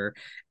dumpster.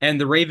 And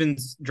the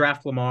Ravens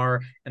draft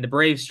Lamar, and the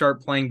Braves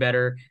start playing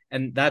better,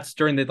 and that's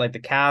during the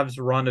Cavs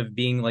run of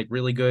being like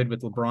really good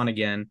with LeBron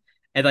again.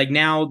 And like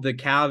now the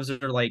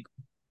Cavs are like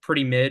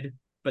pretty mid,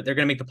 but they're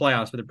gonna make the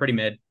playoffs, but they're pretty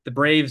mid. The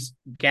Braves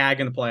gag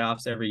in the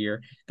playoffs every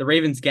year. The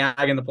Ravens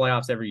gag in the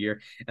playoffs every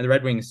year, and the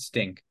Red Wings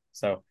stink.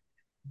 So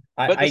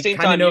But at the I same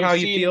kind of time, know how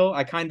you feel.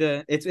 I kind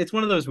of it's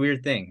one of those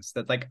weird things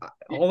that like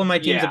all of my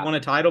teams have Yeah, won a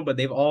title, but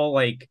they've all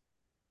like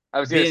I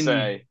was gonna been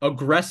say,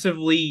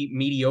 aggressively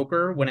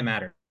mediocre when it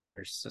matters.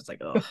 So it's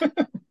like, oh,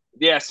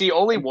 yeah. See,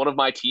 only one of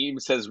my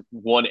teams has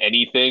won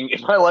anything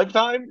in my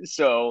lifetime,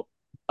 so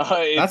that's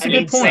I a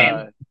mean, good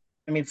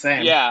point.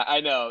 same. yeah,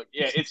 I know.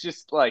 Yeah, it's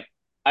just like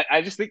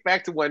I just think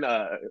back to when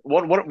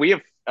what we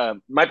have.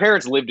 My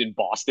parents lived in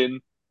Boston,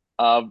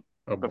 Oh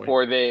boy.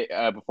 before they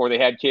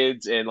had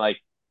kids, and like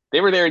they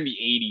were there in the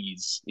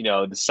 '80s. You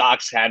know, the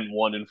Sox hadn't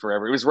won in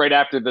forever. It was right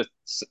after the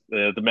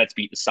Mets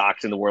beat the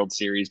Sox in the World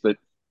Series, but.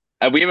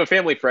 We have a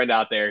family friend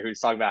out there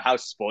who's talking about how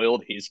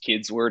spoiled his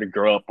kids were to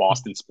grow up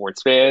Boston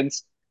sports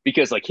fans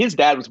because, like, his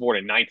dad was born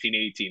in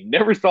 1918,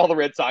 never saw the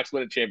Red Sox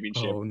win a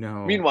championship. Oh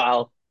no.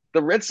 Meanwhile,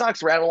 the Red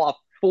Sox rattle off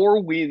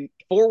four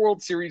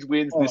World Series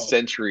wins this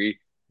century.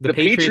 The The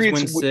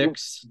Patriots Patriots win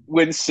 6.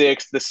 win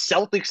 6. The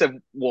Celtics have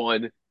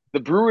won. The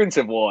Bruins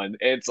have won.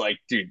 And it's like,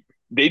 dude,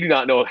 they do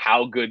not know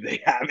how good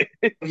they have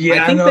it.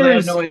 Yeah, I think no, they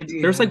have no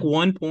idea. there's like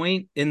one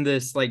point in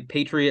this like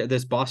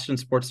this Boston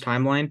sports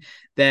timeline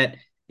that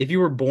if you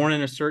were born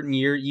in a certain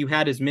year, you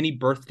had as many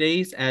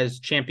birthdays as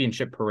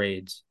championship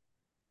parades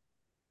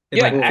in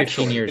Yeah, like 15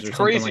 actually, years it's or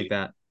something crazy. like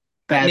that.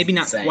 That's Maybe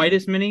not insane. quite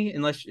as many,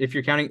 unless if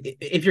you're counting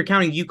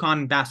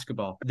UConn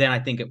basketball, then I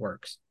think it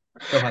works.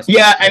 Go Huskies.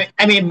 Yeah,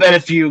 I mean, but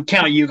if you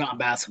count UConn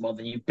basketball,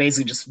 then you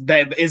basically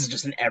that is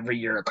just an every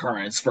year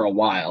occurrence for a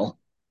while.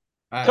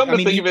 Come I to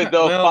mean, think of it,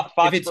 though,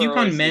 if it's Foxborough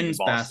UConn is in men's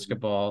Boston.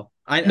 basketball,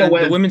 No,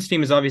 the women's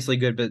team is obviously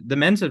good, but the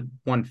men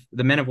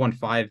have won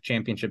 5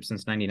 championships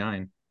since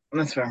 '99.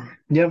 That's fair.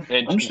 Yeah,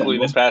 And including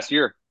understandable. this past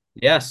year.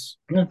 Yes,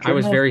 Yeah, I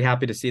was enough. very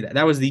happy to see that.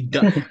 That was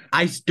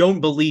I don't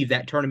believe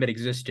that tournament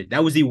existed.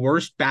 That was the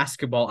worst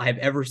basketball I have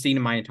ever seen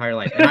in my entire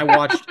life. And I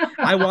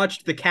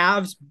watched the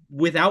Cavs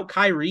without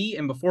Kyrie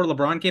and before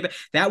LeBron came back.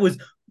 That was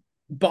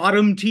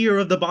bottom tier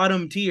of the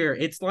bottom tier.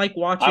 It's like I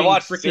watching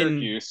watched freaking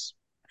Syracuse.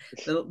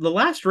 the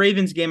last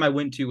Ravens game I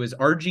went to was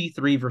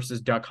RG3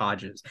 versus Duck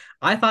Hodges.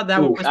 I thought that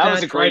Ooh, was That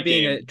was bad. a Try great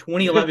being game. a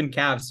 2011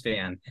 Cavs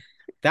fan.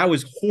 That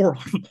was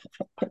horrible.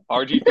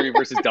 RG3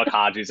 versus Duck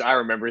Hodges. I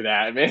remember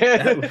that, man.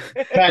 That, Man,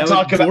 that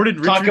talk was about Jordan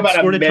Richards a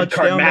scored a mid card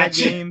touchdown that match.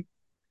 game.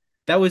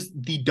 That was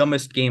the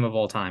dumbest game of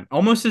all time.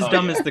 Almost as Oh,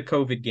 dumb yeah. as the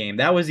COVID game.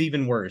 That was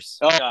even worse.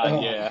 Oh God,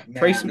 Oh, yeah.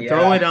 man,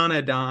 Throw yeah. it on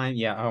a dime.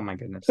 Yeah. Oh my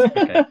goodness.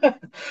 Okay,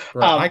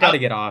 bro, I got to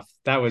get off.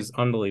 That was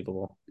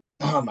unbelievable.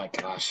 Oh my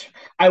gosh.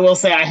 I will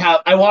say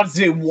I wanted to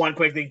do one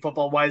quick thing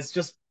football wise,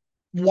 just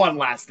one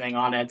last thing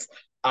on it.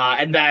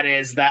 And that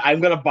is that I'm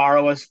gonna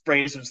borrow a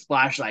phrase from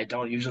Splash that I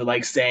don't usually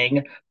like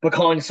saying, but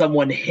calling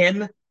someone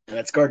him, and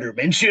that's Gardner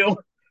Minshew.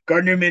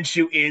 Gardner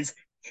Minshew is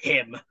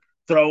him.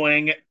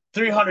 Throwing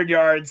 300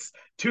 yards,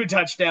 2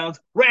 touchdowns,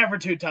 ran for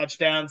 2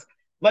 touchdowns.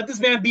 Let this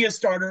man be a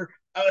starter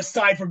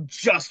aside from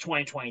just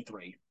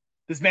 2023.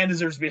 This man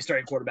deserves to be a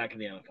starting quarterback in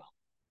the NFL.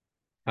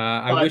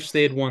 I But wish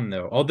they had won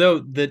though. Although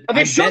they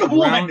should have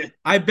won.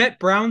 I bet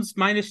Browns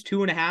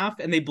 -2.5,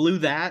 and they blew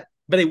that.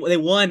 But they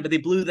won, but they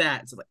blew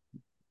that. So like,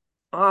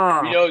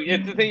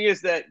 The thing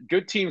is that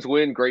good teams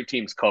win, great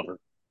teams cover.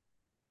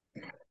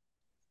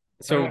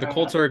 so the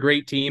Colts are a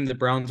great team. The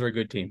Browns are a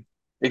good team.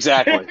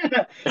 Exactly.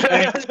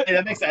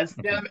 That makes sense.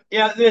 Okay.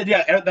 Yeah,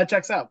 that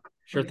checks out.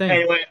 Sure thing.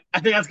 Anyway, I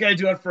think that's going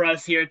to do it for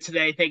us here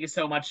today. Thank you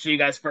so much to you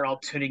guys for all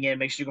tuning in.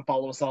 Make sure you can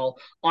follow us all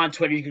on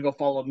Twitter. You can go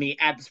follow me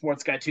at the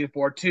Sports Guy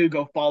 242.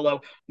 Go follow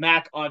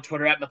Mac on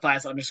Twitter at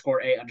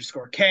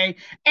Mathias_A_K.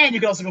 And you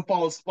can also go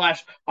follow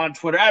Splash on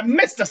Twitter at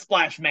Mr.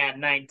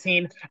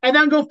 Splashman19. And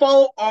then go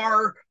follow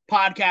our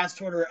podcast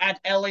Twitter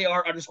at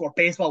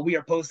LAR_baseball. We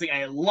are posting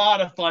a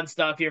lot of fun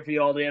stuff here for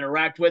you all to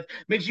interact with.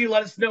 Make sure you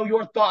let us know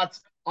your thoughts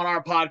on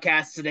our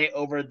podcast today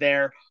over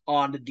there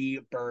on the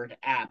Bird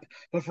app.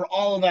 But for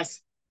all of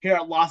us here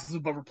at Losses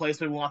Above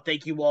Replacement, we want to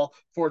thank you all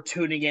for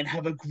tuning in.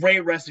 Have a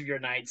great rest of your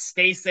night.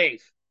 Stay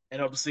safe,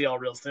 and hope to see you all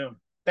real soon.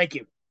 Thank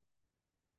you.